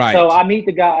 Right. So I meet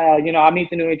the guy, I meet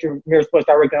the new intramural sports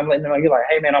director. I'm letting him know, he's like,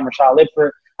 hey, man, I'm Rashad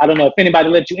Lipford. I don't know if anybody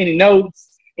left you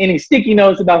any sticky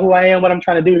notes about who I am, what I'm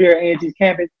trying to do here at A&T's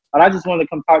campus, but I just wanted to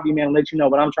come talk to you, man, and let you know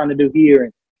what I'm trying to do here.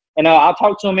 And I'll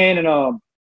talk to him, man, and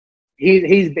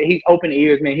he's open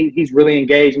ears, man. He's really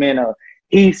engaged, man.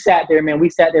 He sat there, man. We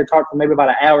sat there, talked for maybe about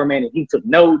an hour, man, and he took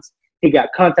notes. He got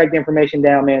contact information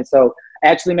down, man. So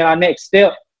actually, man, our next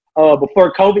step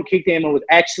before COVID kicked in was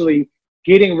actually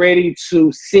getting ready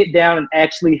to sit down and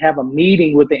actually have a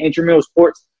meeting with the intramural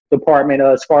sports department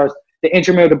as far as the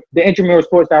intramural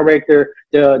sports director,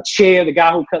 the chair, the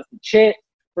guy who cuts the check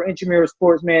for intramural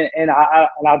sports, man. And I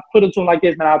put it to him like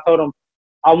this, man. I told him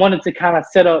I wanted to kind of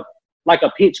set up like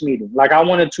a pitch meeting. Like I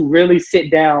wanted to really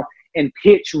sit down and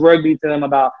pitch rugby to them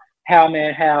about how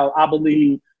I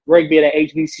believe rugby at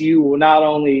HBCU will not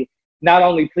only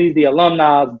please the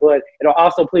alumni, but it'll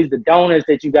also please the donors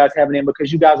that you guys have in,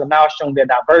 because you guys are now showing their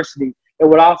diversity. It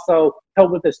would also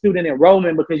help with the student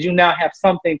enrollment, because you now have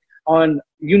something on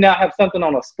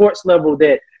a sports level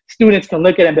that students can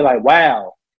look at and be like,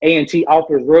 wow, A&T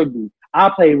offers rugby. I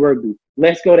play rugby.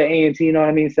 Let's go to A&T, you know what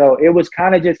I mean? So it was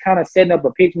kind of setting up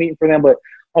a pitch meeting for them. But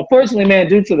unfortunately, man,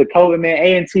 due to the COVID, man,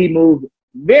 A&T moved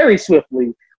very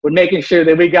swiftly with making sure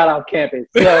that we got off campus.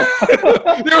 So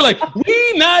they were like,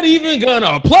 we not even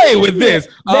gonna play with this.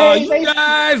 You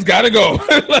guys gotta go.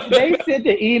 They sent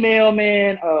the email,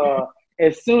 man.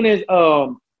 As soon as we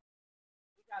got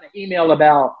an email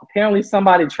about apparently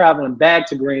somebody traveling back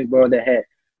to Greensboro that had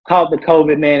caught the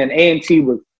COVID, man, and A&T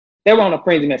they were on a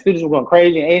frenzy, man. Students were going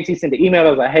crazy, and A&T sent the email. I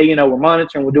was like, hey, we're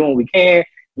monitoring, we're doing what we can.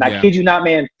 And I kid you not,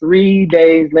 man, 3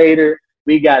 days later,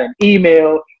 we got an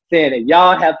email saying that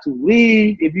y'all have to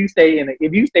leave if you stay in a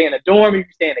dorm, if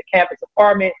you stay in a campus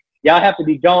apartment. Y'all have to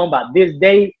be gone by this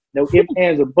date. No ifs,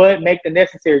 ands, or buts. Make the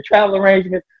necessary travel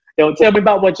arrangements. Don't tell me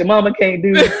about what your mama can't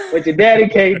do, what your daddy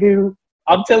can't do.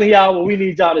 I'm telling y'all what we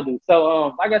need y'all to do.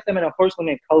 So, like I said, man, unfortunately,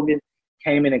 man, COVID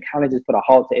came in and kind of just put a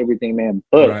halt to everything, man.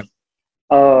 But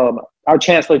our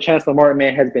Chancellor Martin,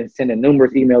 man, has been sending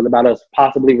numerous emails about us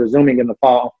possibly resuming in the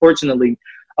fall. Unfortunately,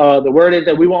 the word is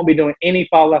that we won't be doing any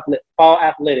fall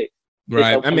athletics.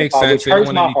 Right, that makes sense. Which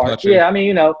hurts my heart. Yeah, I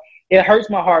mean, it hurts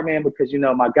my heart, man, because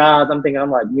my guys. I'm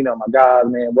like, my guys,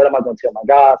 man. What am I going to tell my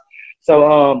guys?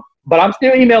 So, but I'm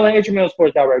still emailing intramural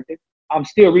sports director. I'm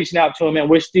still reaching out to him, and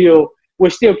we're still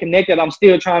connected. I'm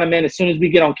still trying to, man. As soon as we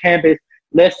get on campus,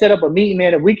 let's set up a meeting,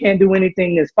 man. If we can't do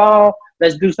anything this fall,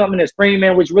 let's do something this spring,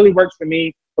 man. Which really works for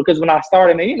me because when I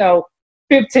started, man,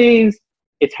 15s.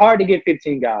 It's hard to get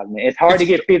 15 guys, man. It's hard to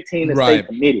get 15 to stay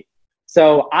committed.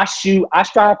 So I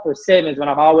strive for 7s when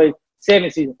I'm always 7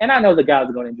 seasons. And I know the guys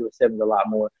are going to enjoy 7s a lot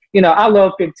more. I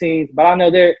love 15s, but I know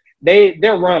they're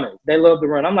runners. They love to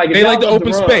run. I'm like, they like the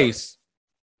open space.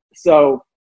 So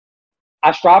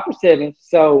I strive for 7s.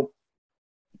 So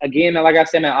again, man, like I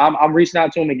said, man, I'm reaching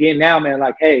out to them again now, man.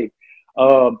 Like, hey,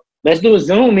 let's do a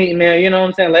Zoom meeting, man. You know what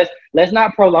I'm saying? Let's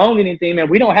not prolong anything, man.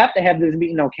 We don't have to have this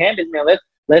meeting on campus, man.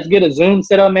 Let's get a Zoom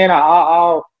set up, man.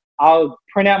 I'll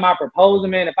print out my proposal,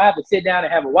 man. If I have to sit down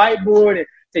and have a whiteboard and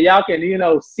so y'all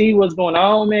can, see what's going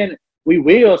on, man, we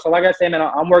will. So like I said, man,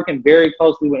 I'm working very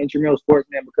closely with intramural sports,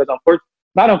 man, because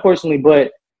not unfortunately,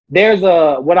 but there's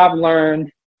what I've learned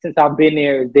since I've been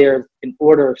there is there's an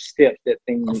order of steps that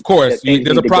things. Of course,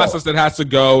 there's a process that has to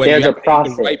go, and there's you have a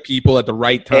process. The right people at the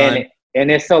right time. And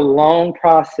it's a long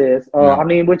process.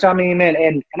 Man,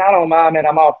 and I don't mind, man.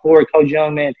 I'm all for it. Coach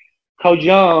Young, man. Coach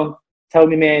Young told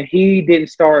me, man, he didn't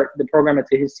start the program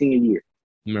until his senior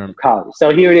year of college. So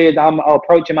here it is. I'm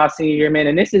approaching my senior year, man.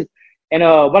 And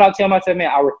what I tell myself, man,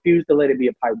 I refuse to let it be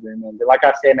a pipe dream, man. But like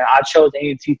I said, man, I chose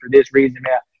A&T for this reason,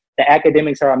 man. The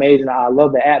academics are amazing. I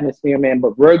love the atmosphere, man.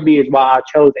 But rugby is why I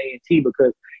chose A&T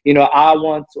because, I'm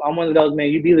one of those, man,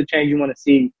 you be the change you want to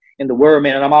see in the world,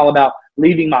 man. And I'm all about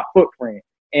leaving my footprint.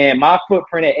 And my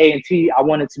footprint at A&T, I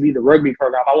want it to be the rugby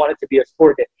program. I want it to be a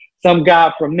sport that some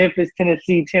guy from Memphis,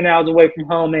 Tennessee, 10 hours away from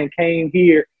home, and came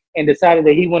here and decided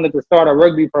that he wanted to start a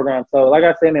rugby program. So, like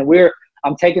I said, man,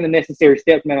 I'm taking the necessary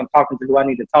steps, man. I'm talking to who I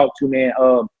need to talk to, man.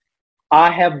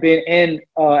 I have been in,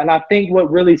 and I think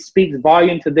what really speaks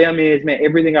volume to them is, man,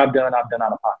 everything I've done out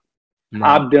of pocket.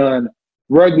 I've done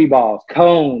rugby balls,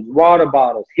 cones, water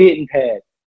bottles, hitting pads,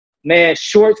 man,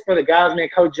 shorts for the guys, man.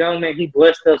 Coach Young, man, he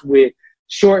blessed us with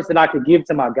shorts that I could give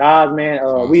to my guys, man.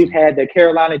 Awesome. We've had the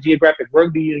Carolina Geographic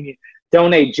Rugby Union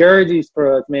donate jerseys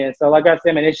for us, man. So like I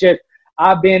said, man, it's just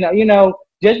I've been,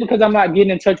 just because I'm not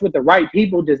getting in touch with the right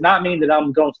people does not mean that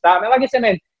I'm going to stop. Man, like I said,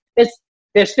 man, there's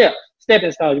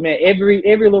stepping stones, man. Every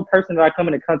little person that I come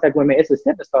into contact with, man, it's a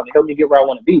stepping stone to help me get where I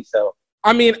want to be. So.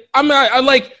 I mean, I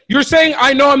like you're saying.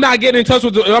 I know I'm not getting in touch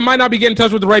with. I might not be getting in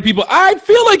touch with the right people. I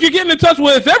feel like you're getting in touch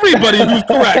with everybody who's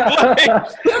correct.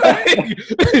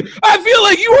 I feel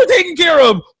like you are taking care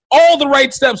of all the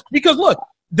right steps because look,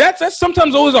 that's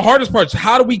sometimes always the hardest part.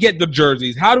 How do we get the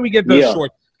jerseys? How do we get the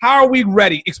shorts? How are we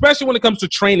ready? Especially when it comes to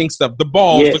training stuff, the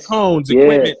balls, the cones,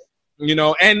 equipment.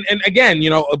 And again,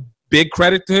 a big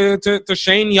credit to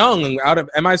Shane Young out of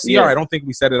MICR. Yeah. I don't think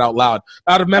we said it out loud.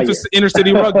 Out of Memphis Inner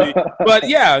City Rugby. But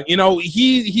yeah,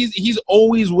 he's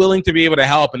always willing to be able to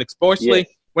help, and especially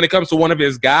when it comes to one of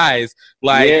his guys,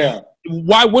 why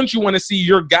wouldn't you want to see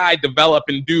your guy develop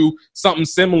and do something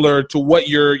similar to what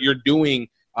you're doing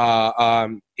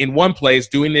in one place,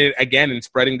 doing it again and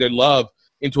spreading their love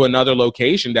into another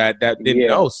location that didn't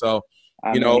know. So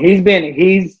he's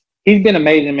been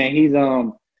amazing,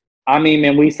 man.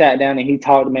 Man, we sat down and he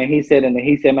talked, man. He said, man,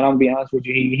 I'm gonna be honest with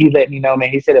you. He let me know, man.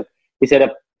 He said,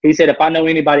 if I know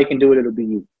anybody can do it, it'll be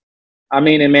you.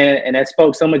 And that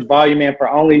spoke so much volume, man.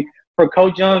 For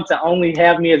Coach Young to only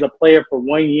have me as a player for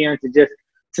 1 year and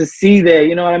to see that,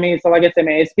 you know what I mean? So like I said,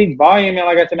 man, it speaks volume, man.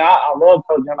 Like I said, man, I love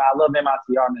Coach Young. I love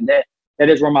MICR, man. That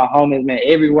is where my home is, man.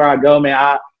 Everywhere I go,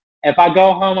 man, if I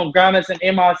go home, I'm grabbing some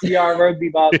MICR rugby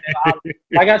balls, man.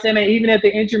 Like I said, man, even at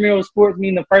the intramural sports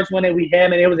meeting, the first one that we had,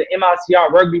 man, it was an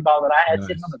MICR rugby ball that I had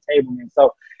sitting on the table, man.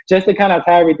 So just to kind of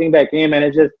tie everything back in, man,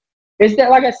 it's that,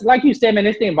 like you said, man,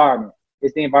 it's the environment.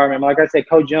 It's the environment. Like I said,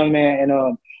 Coach Young, man,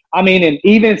 and and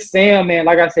even Sam, man,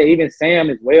 like I said, even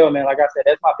Sam as well, man. Like I said,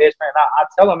 that's my best friend. I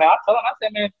tell him, man,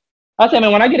 I said,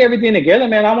 man, when I get everything together,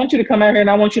 man, I want you to come out here and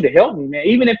I want you to help me, man.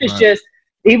 Even if it's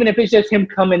just him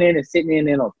coming in and sitting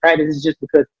in on practice, it's just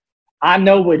because I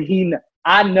know what he knows,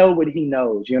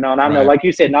 and I know, like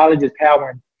you said, knowledge is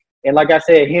power. And like I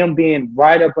said, him being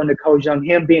right up under Coach Young,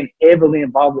 him being heavily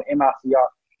involved with MICR.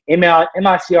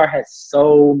 MICR has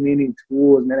so many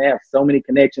tools, man. They have so many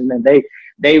connections, man.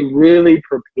 They really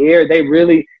prepare.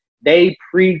 They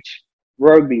preach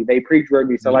rugby. They preach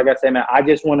rugby. So like I said, man, I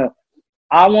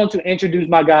want to introduce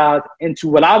my guys into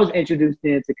what I was introduced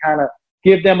in to kind of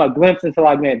give them a glimpse into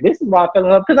like, man, this is why I fell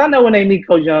in love. Because I know when they meet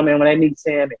Coach Young, man, when they meet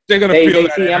Sam, they're gonna they feel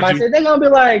that see him, I energy. said they're gonna be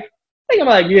like,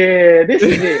 yeah, this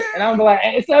is it. And I'm gonna be like,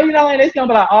 and so you know, and it's gonna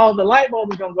be like, all the light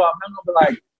bulbs are gonna go off. And I'm gonna be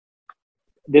like,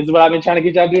 this is what I've been trying to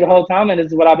get y'all to do the whole time, and this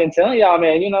is what I've been telling y'all,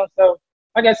 man. You know, so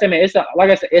like I said, man, it's an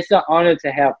honor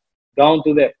to have gone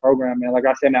through that program, man. Like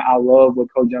I said, man, I love what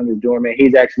Coach Young is doing, man.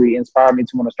 He's actually inspired me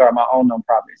to want to start my own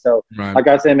nonprofit. So, like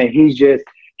I said, man, he's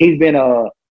been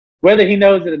whether he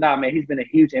knows it or not, man, he's been a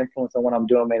huge influence on what I'm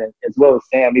doing, man, as well as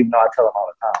Sam, even though I tell him all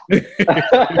the time.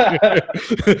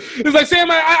 It's like, Sam,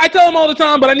 I tell him all the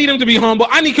time, but I need him to be humble.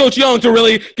 I need Coach Young to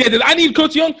really get this. I need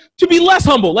Coach Young to be less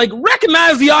humble. Like,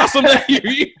 recognize the awesome that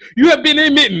you have been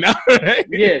admitting. Right?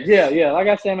 Yeah. Like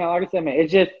I said, man,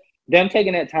 it's just them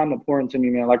taking that time to pour into me,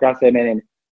 man. Like I said, man,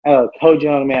 and Coach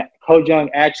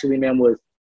Young actually, man,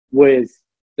 was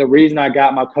the reason I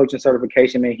got my coaching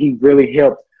certification, man. He really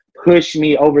helped push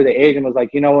me over the edge and was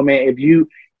like, you know what, man,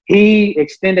 he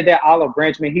extended that olive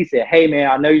branch, man. He said, hey,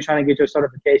 man, I know you're trying to get your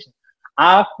certification.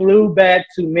 I flew back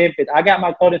to Memphis. I got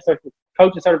my coaching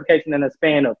certification in a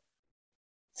span of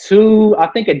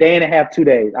a day and a half, 2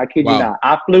 days. I kid you not.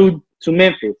 I flew to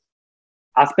Memphis.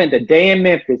 I spent a day in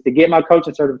Memphis to get my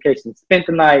coaching certification, spent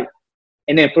the night,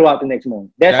 and then flew out the next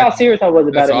morning. That's how serious I was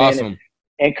about it, man. Awesome.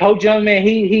 And Coach Young, man,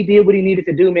 he did what he needed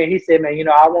to do, man. He said, man, you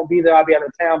know, I won't be there. I'll be out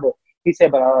of town, but he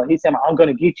said, I'm going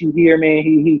to get you here, man.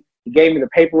 He gave me the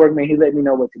paperwork, man. He let me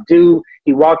know what to do.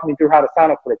 He walked me through how to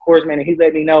sign up for the course, man. And he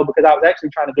let me know because I was actually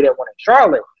trying to get at one in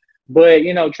Charlotte. But,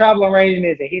 you know, travel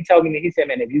arrangements. And he told me, he said,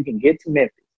 man, if you can get to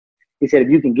Memphis,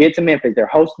 they're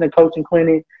hosting a coaching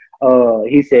clinic.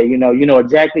 He said, you know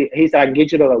exactly. He said, I can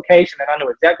get you the location. And I know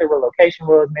exactly where the location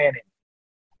was, man. And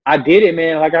I did it,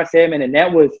 man. Like I said, man. And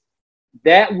that was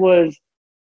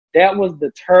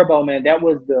the turbo, man. That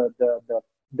was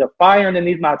the fire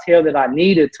underneath my tail that I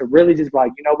needed to really just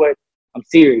like, you know what, I'm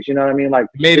serious. You know what I mean? Like,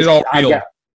 made it all real.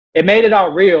 It made it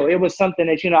all real. It was something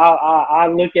that, you know, I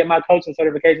look at my coaching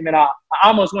certification, man. I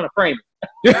almost want to frame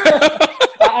it.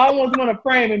 I almost want to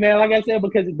frame it, man. Like I said,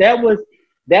 because that was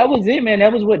it, man.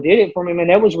 That was what did it for me, man.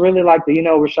 That was really like you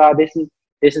know, Rashad,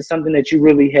 this is something that you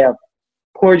really have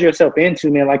poured yourself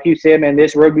into, man. Like you said, man,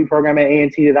 this rugby program at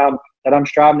A&T that I'm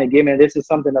striving to get, man, this is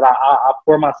something that I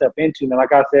pour myself into, man.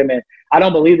 Like I said, man, I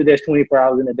don't believe that there's 24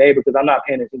 hours in a day because I'm not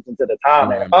paying attention to the time,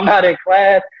 man. If I'm not in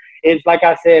class, it's like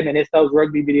I said, man, it's those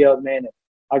rugby videos, man.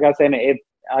 Like I said, man,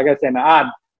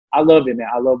 I love it, man.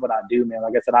 I love what I do, man.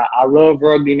 Like I said, I love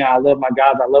rugby, man. I love my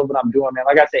guys. I love what I'm doing, man.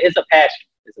 Like I said, it's a passion.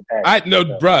 It's a passion. I know,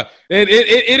 bruh.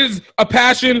 It is a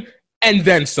passion and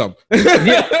then some.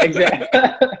 Yeah, exactly.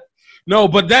 No,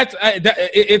 but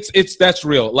that's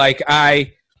real. Like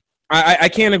I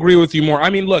can't agree with you more. I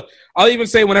mean, look, I'll even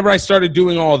say whenever I started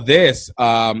doing all this,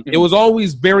 it was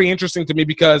always very interesting to me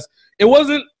because it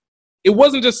wasn't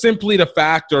just simply the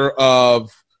factor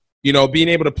of, you know, being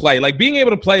able to play. Like, being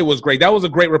able to play was great. That was a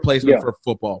great replacement for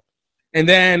football. And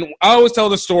then I always tell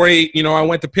the story, you know, I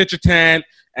went to pitch a tent,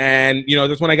 and, you know,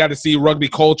 that's when I got to see rugby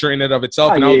culture in and of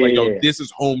itself. And I was like, yo, this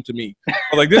is home to me. I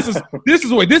was like,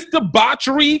 this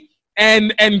debauchery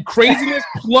and craziness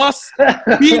plus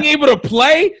being able to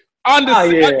play on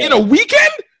in a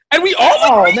weekend, and we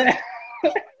all agree? Man.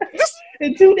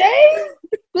 In 2 days?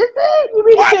 You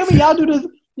mean to tell me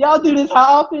y'all do this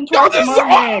how often? Twice a month,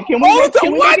 man. Can we make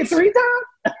it 3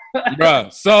 times?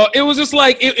 Bruh. So it was just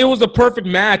like it was a perfect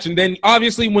match. And then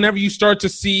obviously whenever you start to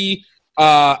see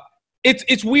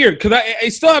it's weird because I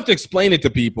still have to explain it to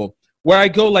people where I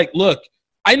go like, look,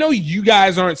 I know you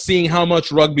guys aren't seeing how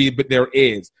much rugby but there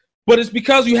is. But it's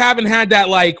because you haven't had that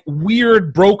like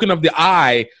weird broken of the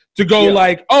eye to go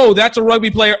like, oh, that's a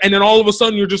rugby player, and then all of a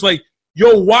sudden you're just like,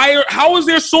 yo, how is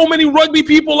there so many rugby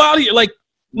people out here? Like,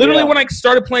 literally when I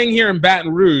started playing here in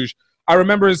Baton Rouge, I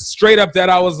remember straight up that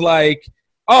I was like,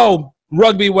 oh,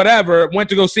 rugby, whatever, went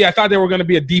to go see. I thought they were going to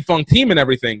be a defunct team and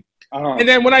everything. And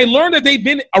then when I learned that they've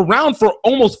been around for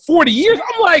almost 40 years,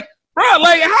 I'm like, bro,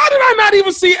 like, how did I not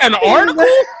even see an article?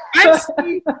 I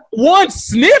see one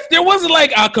sniff. There wasn't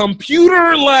like a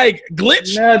computer like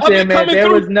glitch. Nothing, man.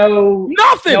 There was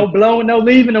nothing. No blowing, no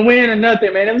leaving the wind or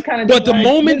nothing, man. It was kind of. But the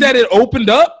moment that it opened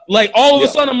up, like all of a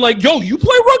sudden, I'm like, yo, you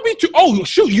play rugby too? Oh,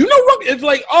 shoot, you know rugby? It's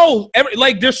like,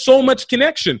 like there's so much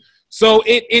connection. So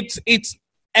it's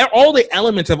all the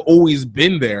elements have always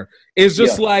been there. It's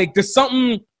just like there's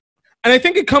something, and I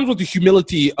think it comes with the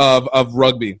humility of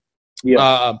rugby.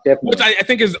 Yeah, which I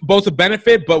think is both a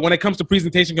benefit, but when it comes to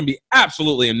presentation, can be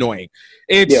absolutely annoying.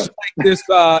 It's like this.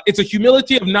 It's a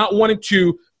humility of not wanting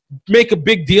to make a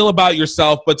big deal about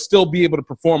yourself, but still be able to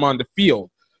perform on the field,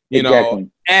 you know?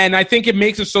 And I think it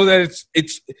makes it so that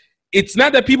it's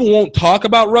not that people won't talk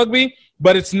about rugby,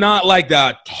 but it's not like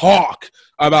the talk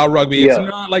about rugby. It's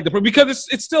not like because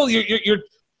it's still,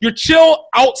 you're chill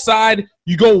outside,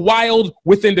 you go wild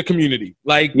within the community.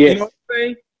 Like, you know what I'm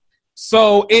saying?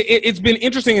 So it's been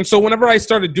interesting. And so whenever I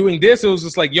started doing this, it was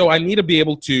just like, yo, I need to be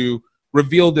able to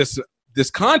reveal this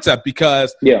concept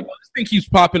because this thing keeps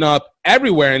popping up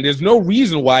everywhere and there's no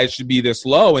reason why it should be this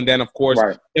low. And then, of course,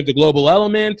 you have the global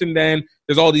element and then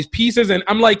there's all these pieces. And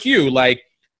I'm like you, like,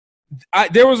 I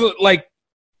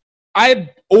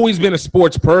had always been a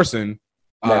sports person.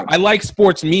 I like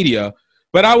sports media.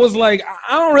 But I was like,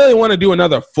 I don't really want to do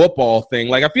another football thing.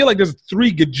 Like, I feel like there's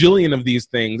 3 gajillion of these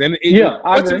things. And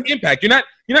what's an impact? You're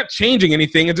not changing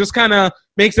anything. It just kind of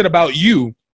makes it about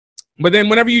you. But then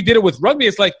whenever you did it with rugby,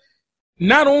 it's like,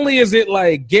 not only is it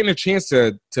like getting a chance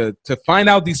to find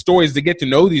out these stories, to get to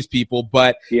know these people,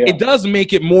 but it does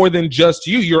make it more than just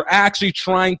you. You're actually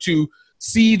trying to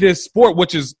see this sport,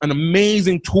 which is an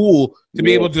amazing tool to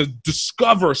be able to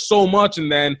discover so much.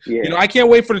 And then, you know, I can't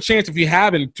wait for the chance, if you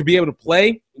haven't, to be able to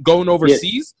play going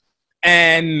overseas.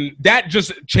 And that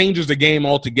just changes the game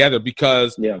altogether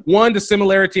because, one, the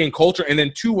similarity in culture, and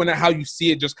then 2, how you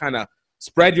see it just kind of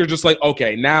spread, you're just like,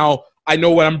 okay, now I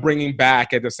know what I'm bringing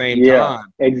back at the same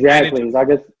time. Exactly. Like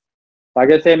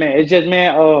I said, man, it's just,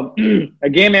 man,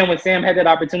 again, man, when Sam had that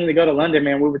opportunity to go to London,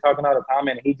 man, we were talking all the time,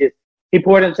 man, he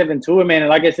poured himself into it, man. And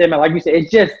like I said, man, like you said, it's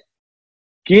just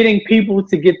getting people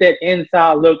to get that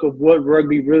inside look of what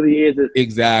rugby really is.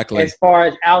 Exactly. As far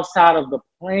as outside of the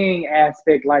playing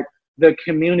aspect, like the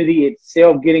community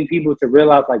itself, getting people to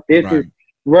realize, like, this is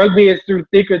rugby is through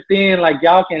thick or thin. Like,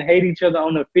 y'all can hate each other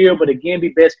on the field, but again, be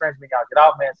best friends when y'all get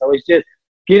out, man. So it's just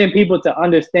getting people to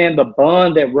understand the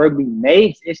bond that rugby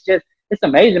makes. It's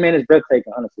amazing, man. It's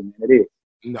breathtaking, honestly, man. It is.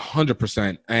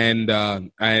 100%.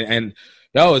 And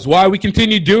yo, it's why we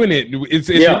continue doing it. It's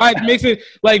why it makes it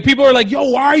like people are like, yo,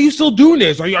 why are you still doing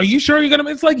this? Are you sure you're gonna?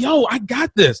 It's like, yo, I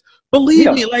got this.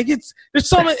 Believe me, like there's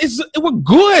something. We're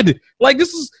good. Like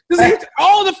this is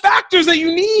all the factors that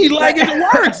you need. Like it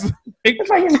works.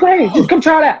 It's great. Just come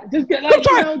try it out. Just get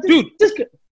dude.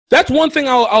 That's one thing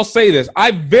I'll say this.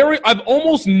 I've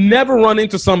almost never run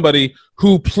into somebody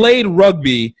who played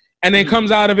rugby and then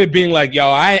comes out of it being like, yo,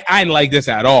 I ain't like this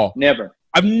at all. Never.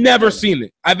 I've never seen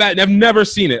it. I've never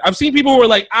seen it. I've seen people who are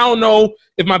like, I don't know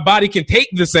if my body can take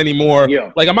this anymore.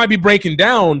 Yeah. Like I might be breaking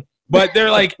down, but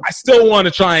they're like, I still want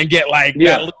to try and get like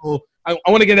that little. I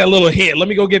want to get that little hit. Let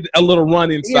me go get a little run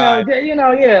inside.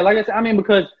 Like I said, I mean,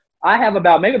 because I have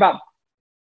about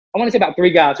 3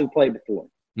 guys who played before.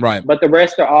 Right. But the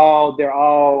rest they're all.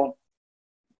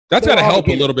 That's got to help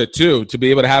a little bit too, to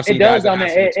be able to have some. It does, man.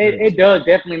 It does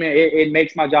definitely, man. It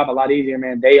makes my job a lot easier,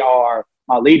 man. They are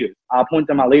my leaders. I point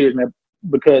to my leaders, man,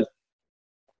 because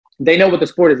they know what the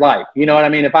sport is like. You know what I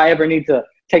mean? If I ever need to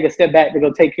take a step back to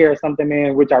go take care of something,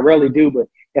 man, which I rarely do, but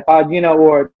if I,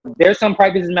 or there's some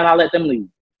practices, man, I let them lead.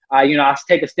 I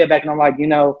take a step back and I'm like,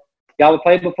 y'all have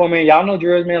played before, man. Y'all know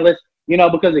drills, man. Let's,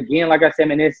 because again, like I said,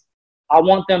 man, I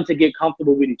want them to get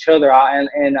comfortable with each other.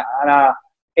 And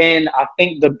I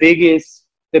think the biggest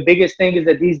thing is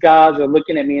that these guys are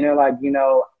looking at me and they're like,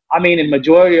 the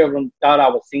majority of them thought I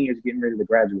was seniors getting ready to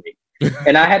graduate.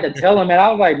 And I had to tell them, and I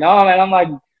was like, no, man. I'm like,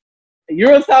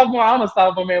 you're a sophomore, I'm a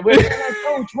sophomore, man. We're like,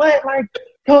 Coach, what? Like,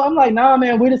 I'm like, no,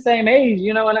 man, we're the same age,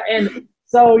 and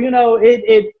so,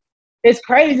 it's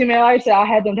crazy, man. Like I said, I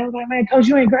had them. They were like, man, Coach,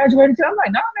 you ain't graduated yet. I'm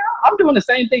like, no, man, I'm doing the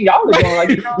same thing y'all are doing. Like,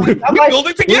 we're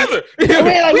building together. We're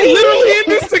literally in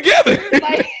this together.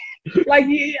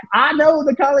 I know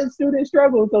the college student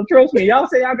struggle, so trust me. Y'all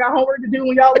say y'all got homework to do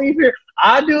when y'all leave here.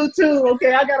 I do too.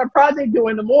 Okay, I got a project due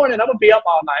in the morning. I'm gonna be up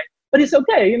all night, but it's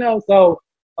okay, So,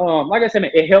 like I said,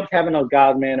 man, it helps having those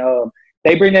guys, man.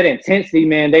 They bring that intensity,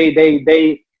 man. They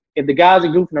if the guys are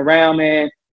goofing around, man,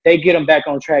 they get them back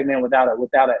on track, man, without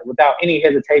any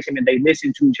hesitation, man. They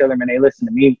listen to each other, man. They listen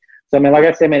to me. So, man, like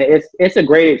I said, man, it's a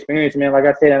great experience, man. Like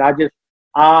I said, and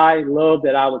I love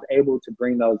that I was able to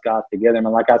bring those guys together,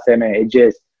 man. Like I said, man,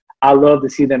 I love to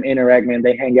see them interact, man.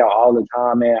 They hang out all the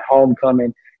time, man.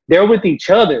 Homecoming, they're with each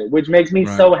other, which makes me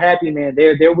so happy, man.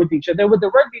 They're with each other. They're with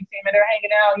the rugby team, and they're hanging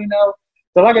out,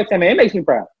 So, like I said, man, it makes me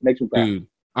proud. Dude,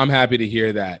 I'm happy to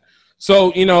hear that.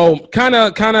 So, kind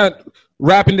of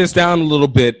wrapping this down a little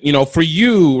bit, for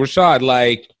you, Rashad,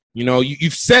 like,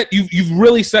 you've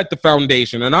really set the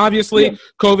foundation, and obviously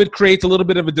COVID creates a little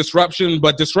bit of a disruption,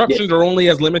 but disruptions are only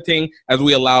as limiting as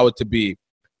we allow it to be.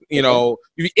 You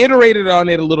iterated on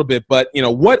it a little bit, but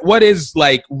what is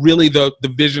like really the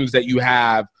visions that you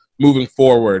have moving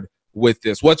forward with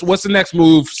this? What's the next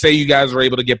move? Say you guys are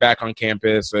able to get back on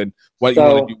campus, and what you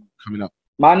want to do coming up?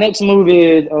 My next move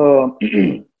is,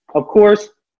 of course,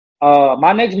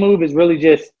 my next move is really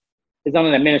just is on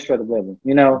an administrative level.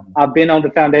 You know, I've been on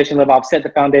the foundation level. I've set the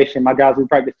foundation. My guys, we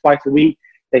practice twice a week.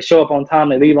 They show up on time.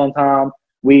 They leave on time.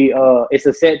 It's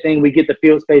a set thing. We get the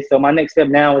field space. So my next step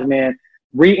now is, man,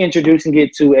 reintroducing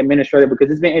it to administrative,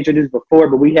 because it's been introduced before,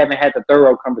 but we haven't had the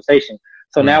thorough conversation.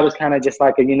 So now it's kind of just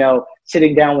like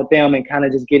sitting down with them and kind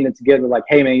of just getting it together. Like,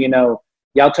 hey, man,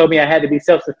 y'all told me I had to be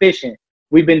self-sufficient.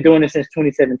 We've been doing this since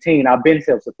 2017. I've been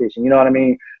self-sufficient. You know what I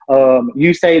mean?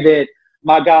 You say that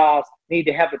my guys need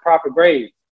to have the proper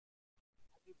grades.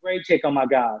 Grade check on my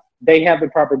guys. They have the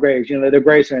proper grades. Their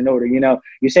grades are in order.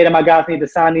 You say that my guys need to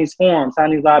sign these forms,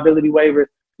 sign these liability waivers,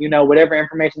 whatever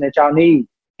information that y'all need.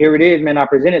 Here it is, man. I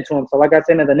present it to them. So like I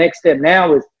said, man, the next step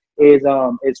now is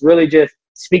it's really just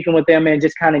speaking with them and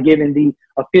just kind of giving the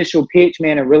official pitch,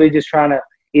 man, and really just trying to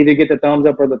either get the thumbs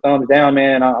up or the thumbs down,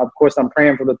 man. Of course, I'm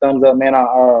praying for the thumbs up, man.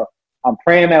 I'm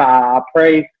praying, man. I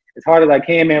pray as hard as I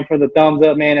can, man, for the thumbs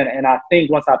up, man. And I think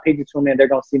once I pitch it to them, man, they're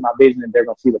going to see my vision and they're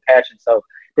going to see the passion. So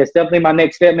that's definitely my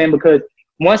next step, man, because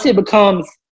once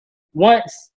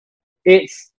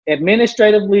it's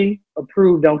administratively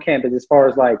approved on campus, as far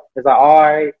as it's like, all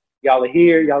right, y'all are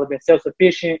here, y'all have been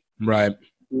self-sufficient. Right.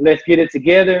 Let's get it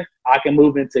together. I can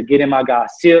move into getting my guys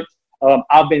tips. I've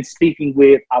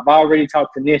already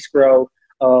talked to Niscro.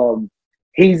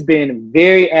 He's been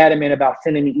very adamant about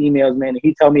sending me emails, man. And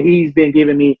he told me he's been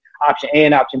giving me option A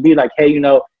and option B. Like, hey,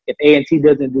 if A&T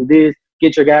doesn't do this,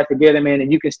 get your guys together, man,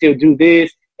 and you can still do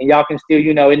this. And y'all can still,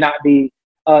 it not be,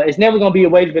 it's never going to be a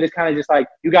waste, but it's kind of just like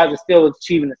you guys are still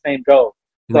achieving the same goal.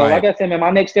 So like I said, man,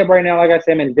 my next step right now, like I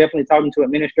said, man, is definitely talking to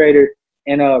administrators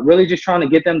and really just trying to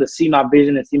get them to see my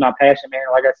vision and see my passion, man.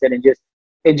 Like I said,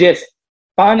 and just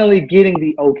finally getting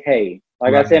the okay.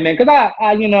 Like I said, man, because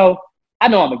I know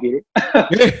I'm gonna get it.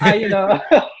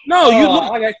 No, you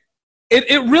look.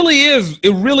 It really is.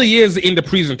 It really is in the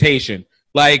presentation.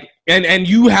 Like, and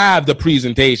you have the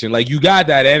presentation. Like, you got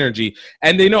that energy,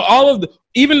 and they know all of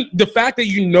even the fact that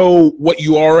what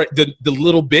you are, the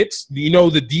little bits,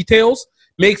 the details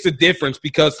makes a difference,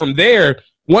 because from there,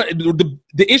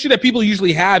 the issue that people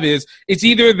usually have is it's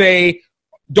either they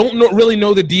don't really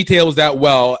know the details that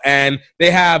well, and they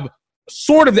have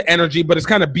sort of the energy, but it's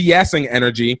kind of BSing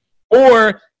energy,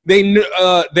 or they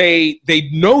know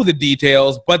the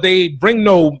details, but they bring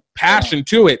no passion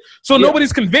to it. So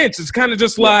nobody's convinced. It's kind of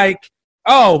just like,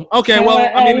 oh, okay, well,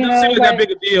 I mean, it doesn't seem like that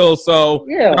big a deal. So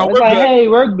it's like, hey,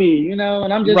 rugby, and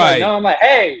I'm just I'm like,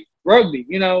 hey, rugby,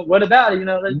 what about it?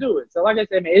 Let's do it. So like I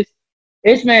said, man,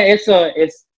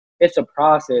 it's a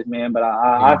process, man. But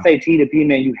I say T2P,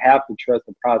 man, you have to trust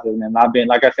the process, man. I've been,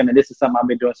 like I said, man, this is something I've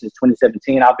been doing since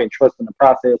 2017. I've been trusting the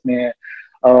process, man.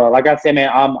 Like I said, man,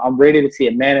 I'm ready to see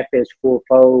it manifest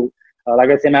full-fold. Like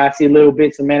I said, man, I see little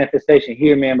bits of manifestation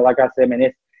here, man. But like I said,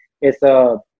 man, it's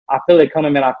I feel it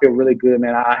coming, man. I feel really good,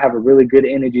 man. I have a really good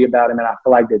energy about it, man. I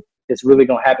feel like that it's really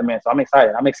gonna happen, man. So I'm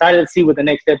excited. I'm excited to see what the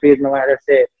next step is, man. Like I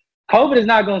said, COVID is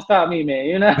not gonna stop me,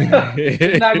 man.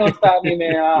 It's not gonna stop me,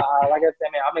 man. Like I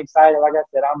said, man, I'm excited. Like I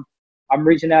said, I'm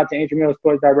reaching out to intramural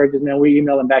sports directors, man. We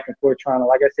emailing back and forth trying to.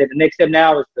 Like I said, the next step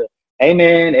now is to, hey,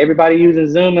 man, everybody using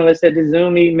Zoom, and let's set the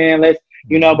Zoom meeting, man. Let's,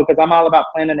 because I'm all about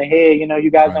planning ahead.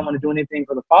 You guys don't want to do anything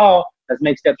for the fall. Let's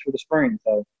make steps for the spring.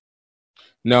 So.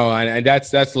 No, and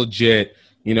that's legit,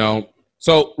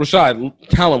 So, Rashad,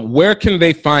 tell them, where can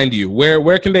they find you?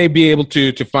 Where can they be able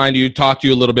to find you, talk to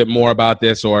you a little bit more about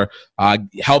this, or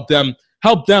help them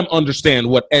understand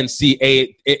what NCAT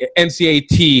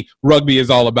rugby is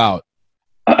all about?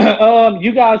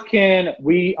 You guys can.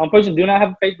 We unfortunately do not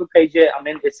have a Facebook page yet.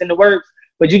 It's in the works,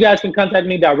 but you guys can contact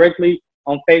me directly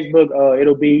on Facebook.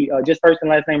 It'll be just first and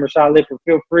last name Rashad Lipford.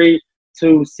 Feel free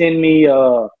to send me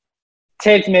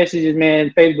text messages,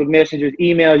 man, Facebook messages,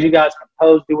 emails. You guys can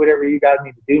post, do whatever you guys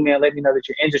need to do, man. Let me know that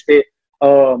you're interested.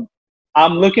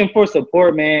 I'm looking for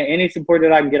support, man. Any support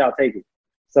that I can get, I'll take it.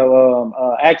 So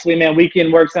actually, man, we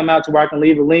can work something out to where I can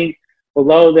leave a link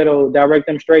below that'll direct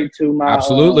them straight to my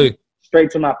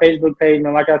straight to my Facebook page,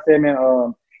 man. Like I said,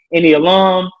 man, any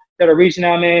alum that are reaching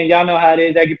out, man, y'all know how it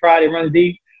is. That get pride, it runs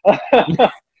deep. Like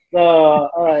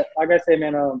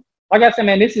I said,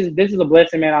 man, this is a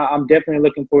blessing, man. I'm definitely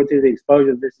looking forward to the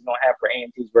exposure this is gonna have for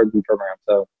A&T's rugby program.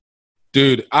 So,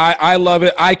 dude, I love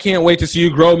it. I can't wait to see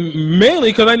you grow. Mainly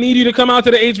because I need you to come out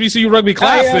to the HBCU Rugby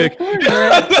Classic. Oh,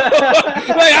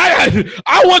 yeah,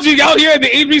 I want you out here at the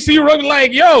HBCU Rugby.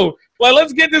 Like, yo,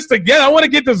 let's get this together. I want to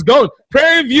get this going.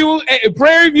 Prairie View,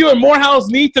 and Morehouse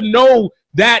need to know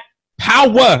that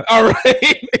power. All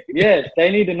right. Yes,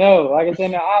 they need to know. Like I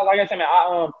said, man,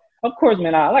 Of course,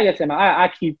 man. Like I said, man,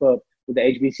 I keep up with the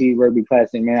HBC Rugby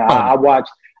Classic, man. I watch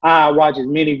as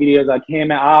many videos as I can,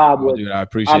 man. Dude, I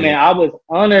appreciate it. I was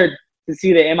honored to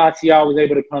see that MICR was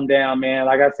able to come down, man.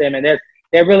 Like I said, man,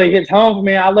 that really hits home for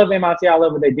me. I love MICR. I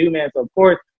love what they do, man. So, of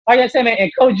course, like I said, man,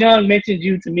 and Coach Young mentioned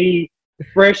you to me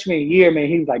freshman year, man.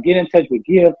 He was like, get in touch with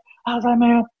Gift. I was like,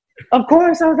 man, of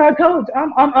course. I was like, Coach,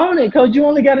 I'm on it, Coach. You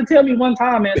only got to tell me one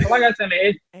time, man. So, like I said,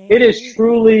 man, it is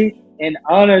truly an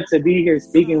honor to be here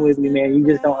speaking with you, man. You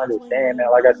just don't understand, man.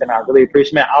 Like I said, man, I really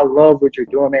appreciate it, man. I love what you're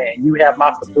doing, man. And you have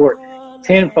my support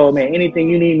tenfold, man. Anything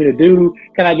you need me to do,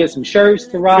 can I get some shirts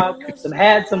to rock, some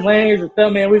hats, some lanyards and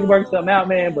stuff, man? We can work something out,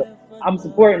 man. But I'm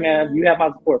supporting, man. You have my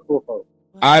support, full fold.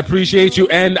 I appreciate you,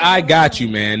 and I got you,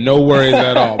 man. No worries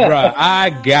at all, bro.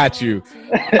 I got you,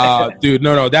 dude.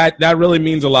 No, that really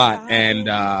means a lot, and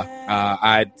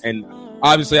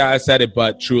obviously I said it,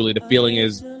 but truly the feeling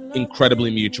is incredibly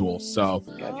mutual. So,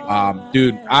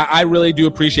 dude, I really do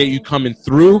appreciate you coming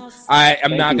through.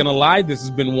 I'm not gonna lie, this has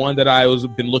been one that I was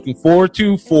been looking forward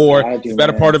to for the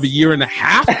better part of a year and a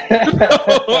half.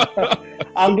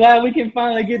 I'm glad we can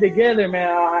finally get together, man.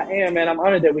 I am, man. I'm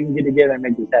honored that we can get together and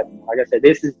make this happen. Like I said,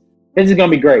 this is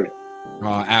gonna be great.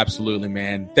 Oh, absolutely,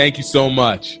 man. Thank you so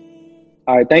much.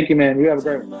 All right, thank you, man. You have a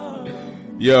great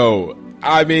one. Yo,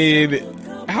 I mean,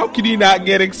 how can you not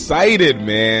get excited,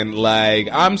 man? Like,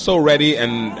 I'm so ready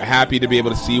and happy to be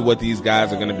able to see what these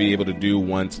guys are going to be able to do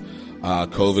once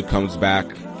COVID comes back.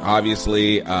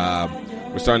 Obviously,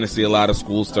 we're starting to see a lot of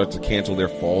schools start to cancel their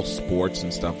fall sports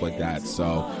and stuff like that.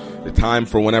 So the time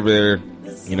for whenever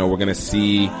we're going to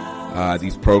see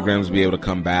these programs be able to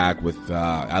come back with,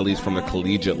 at least from the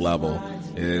collegiate level,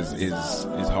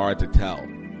 is hard to tell.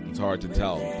 It's hard to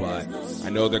tell, but I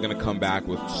know they're going to come back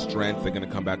with strength. They're going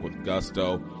to come back with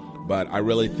gusto. But I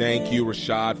really thank you,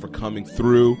 Rashad, for coming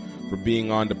through, for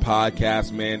being on the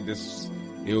podcast, man.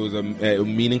 It was a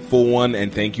meaningful one,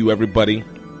 and thank you, everybody,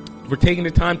 for taking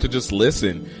the time to just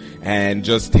listen and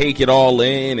just take it all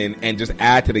in and just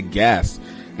add to the guests.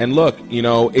 And look,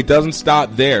 it doesn't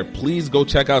stop there. Please go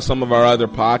check out some of our other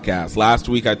podcasts. Last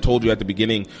week, I told you at the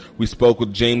beginning, we spoke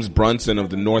with James Brunson of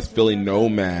the North Philly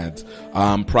Nomads.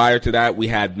 Prior to that, we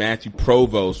had Matthew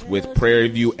Provost with Prairie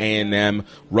View A&M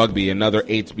Rugby, another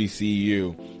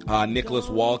HBCU. Nicholas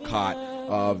Walcott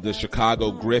of the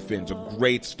Chicago Griffins, a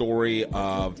great story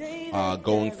of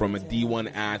going from a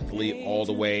D1 athlete all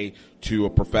the way to a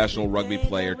professional rugby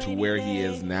player to where he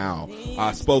is now.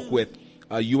 Spoke with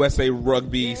USA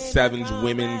Rugby Sevens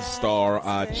women's star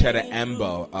Cheta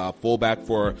Emba, fullback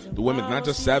for the women, not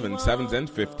just sevens and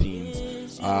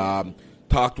 15s.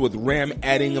 Talked with Ram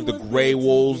Edding of the Grey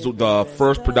Wolves, the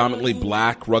first predominantly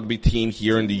black rugby team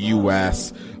here in the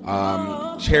U.S.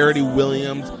 Charity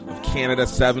Williams of Canada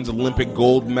Sevens Olympic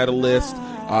gold medalist.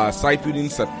 Saifuddin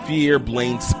Safir,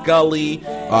 Blaine Scully,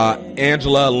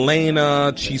 Angela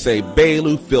Elena, Chise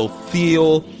Bailu, Phil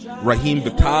Thiel, Raheem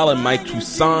Vital, and Mike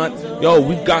Toussaint. Yo,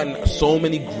 we've gotten so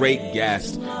many great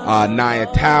guests. Nia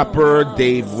Tapper,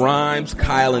 Dave Rhymes,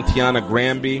 Kyle and Tiana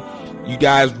Granby. You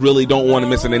guys really don't want to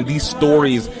miss it. And these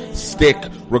stories stick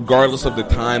regardless of the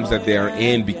times that they're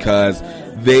in, because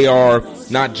they are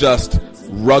not just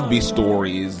rugby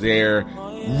stories. They're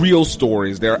real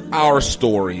stories. They're our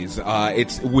stories.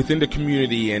 It's within the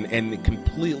community, and it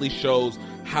completely shows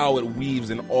how it weaves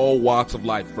in all walks of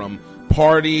life, from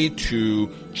party to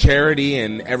charity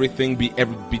and everything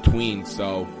between.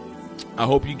 So I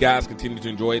hope you guys continue to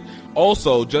enjoy it.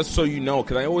 Also, just so you know,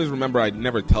 because I always remember I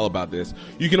never tell about this,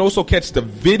 you can also catch the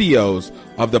videos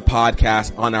of the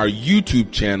podcast on our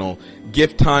YouTube channel,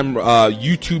 GiftTime,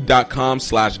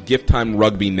 youtube.com/GiftTime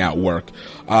Rugby Network.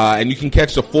 And you can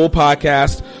catch the full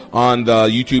podcast on the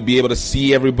YouTube, be able to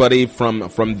see everybody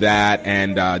from that,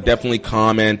 and definitely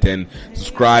comment and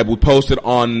subscribe. We post it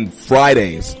on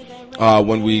Fridays.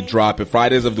 When we drop it,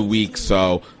 Fridays of the week,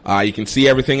 so you can see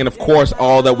everything, and of course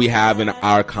all that we have in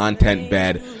our content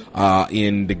bed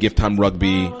in the GiftTime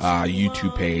Rugby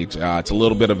YouTube page. It's a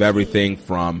little bit of everything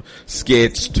from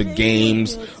skits to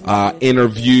games,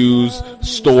 interviews,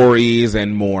 stories,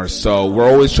 and more. So we're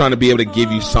always trying to be able to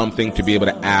give you something to be able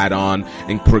to add on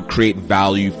and create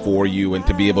value for you, and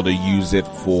to be able to use it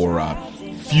for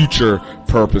future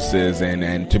purposes,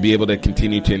 and to be able to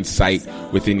continue to incite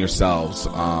within yourselves.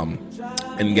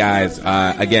 And guys,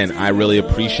 again, I really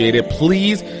appreciate it.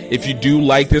 Please, if you do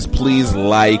like this, please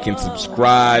like and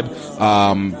subscribe.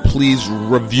 Please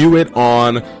review it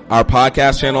on our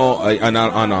podcast channel, on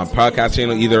our podcast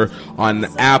channel, either on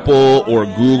Apple or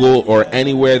Google or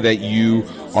anywhere that you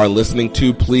are listening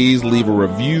to, please leave a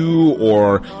review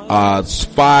or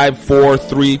 5, 4,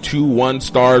 3, 2, 1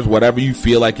 stars, whatever you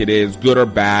feel like it is, good or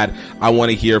bad. I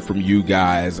want to hear from you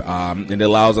guys. And it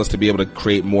allows us to be able to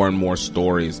create more and more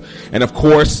stories. And of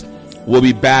course, we'll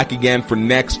be back again for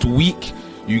next week.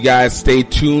 You guys stay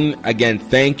tuned. Again,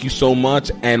 thank you so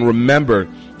much. And remember,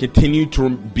 continue to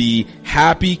be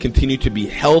happy, continue to be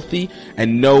healthy,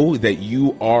 and know that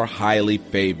you are highly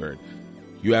favored.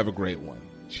 You have a great one.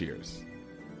 Cheers.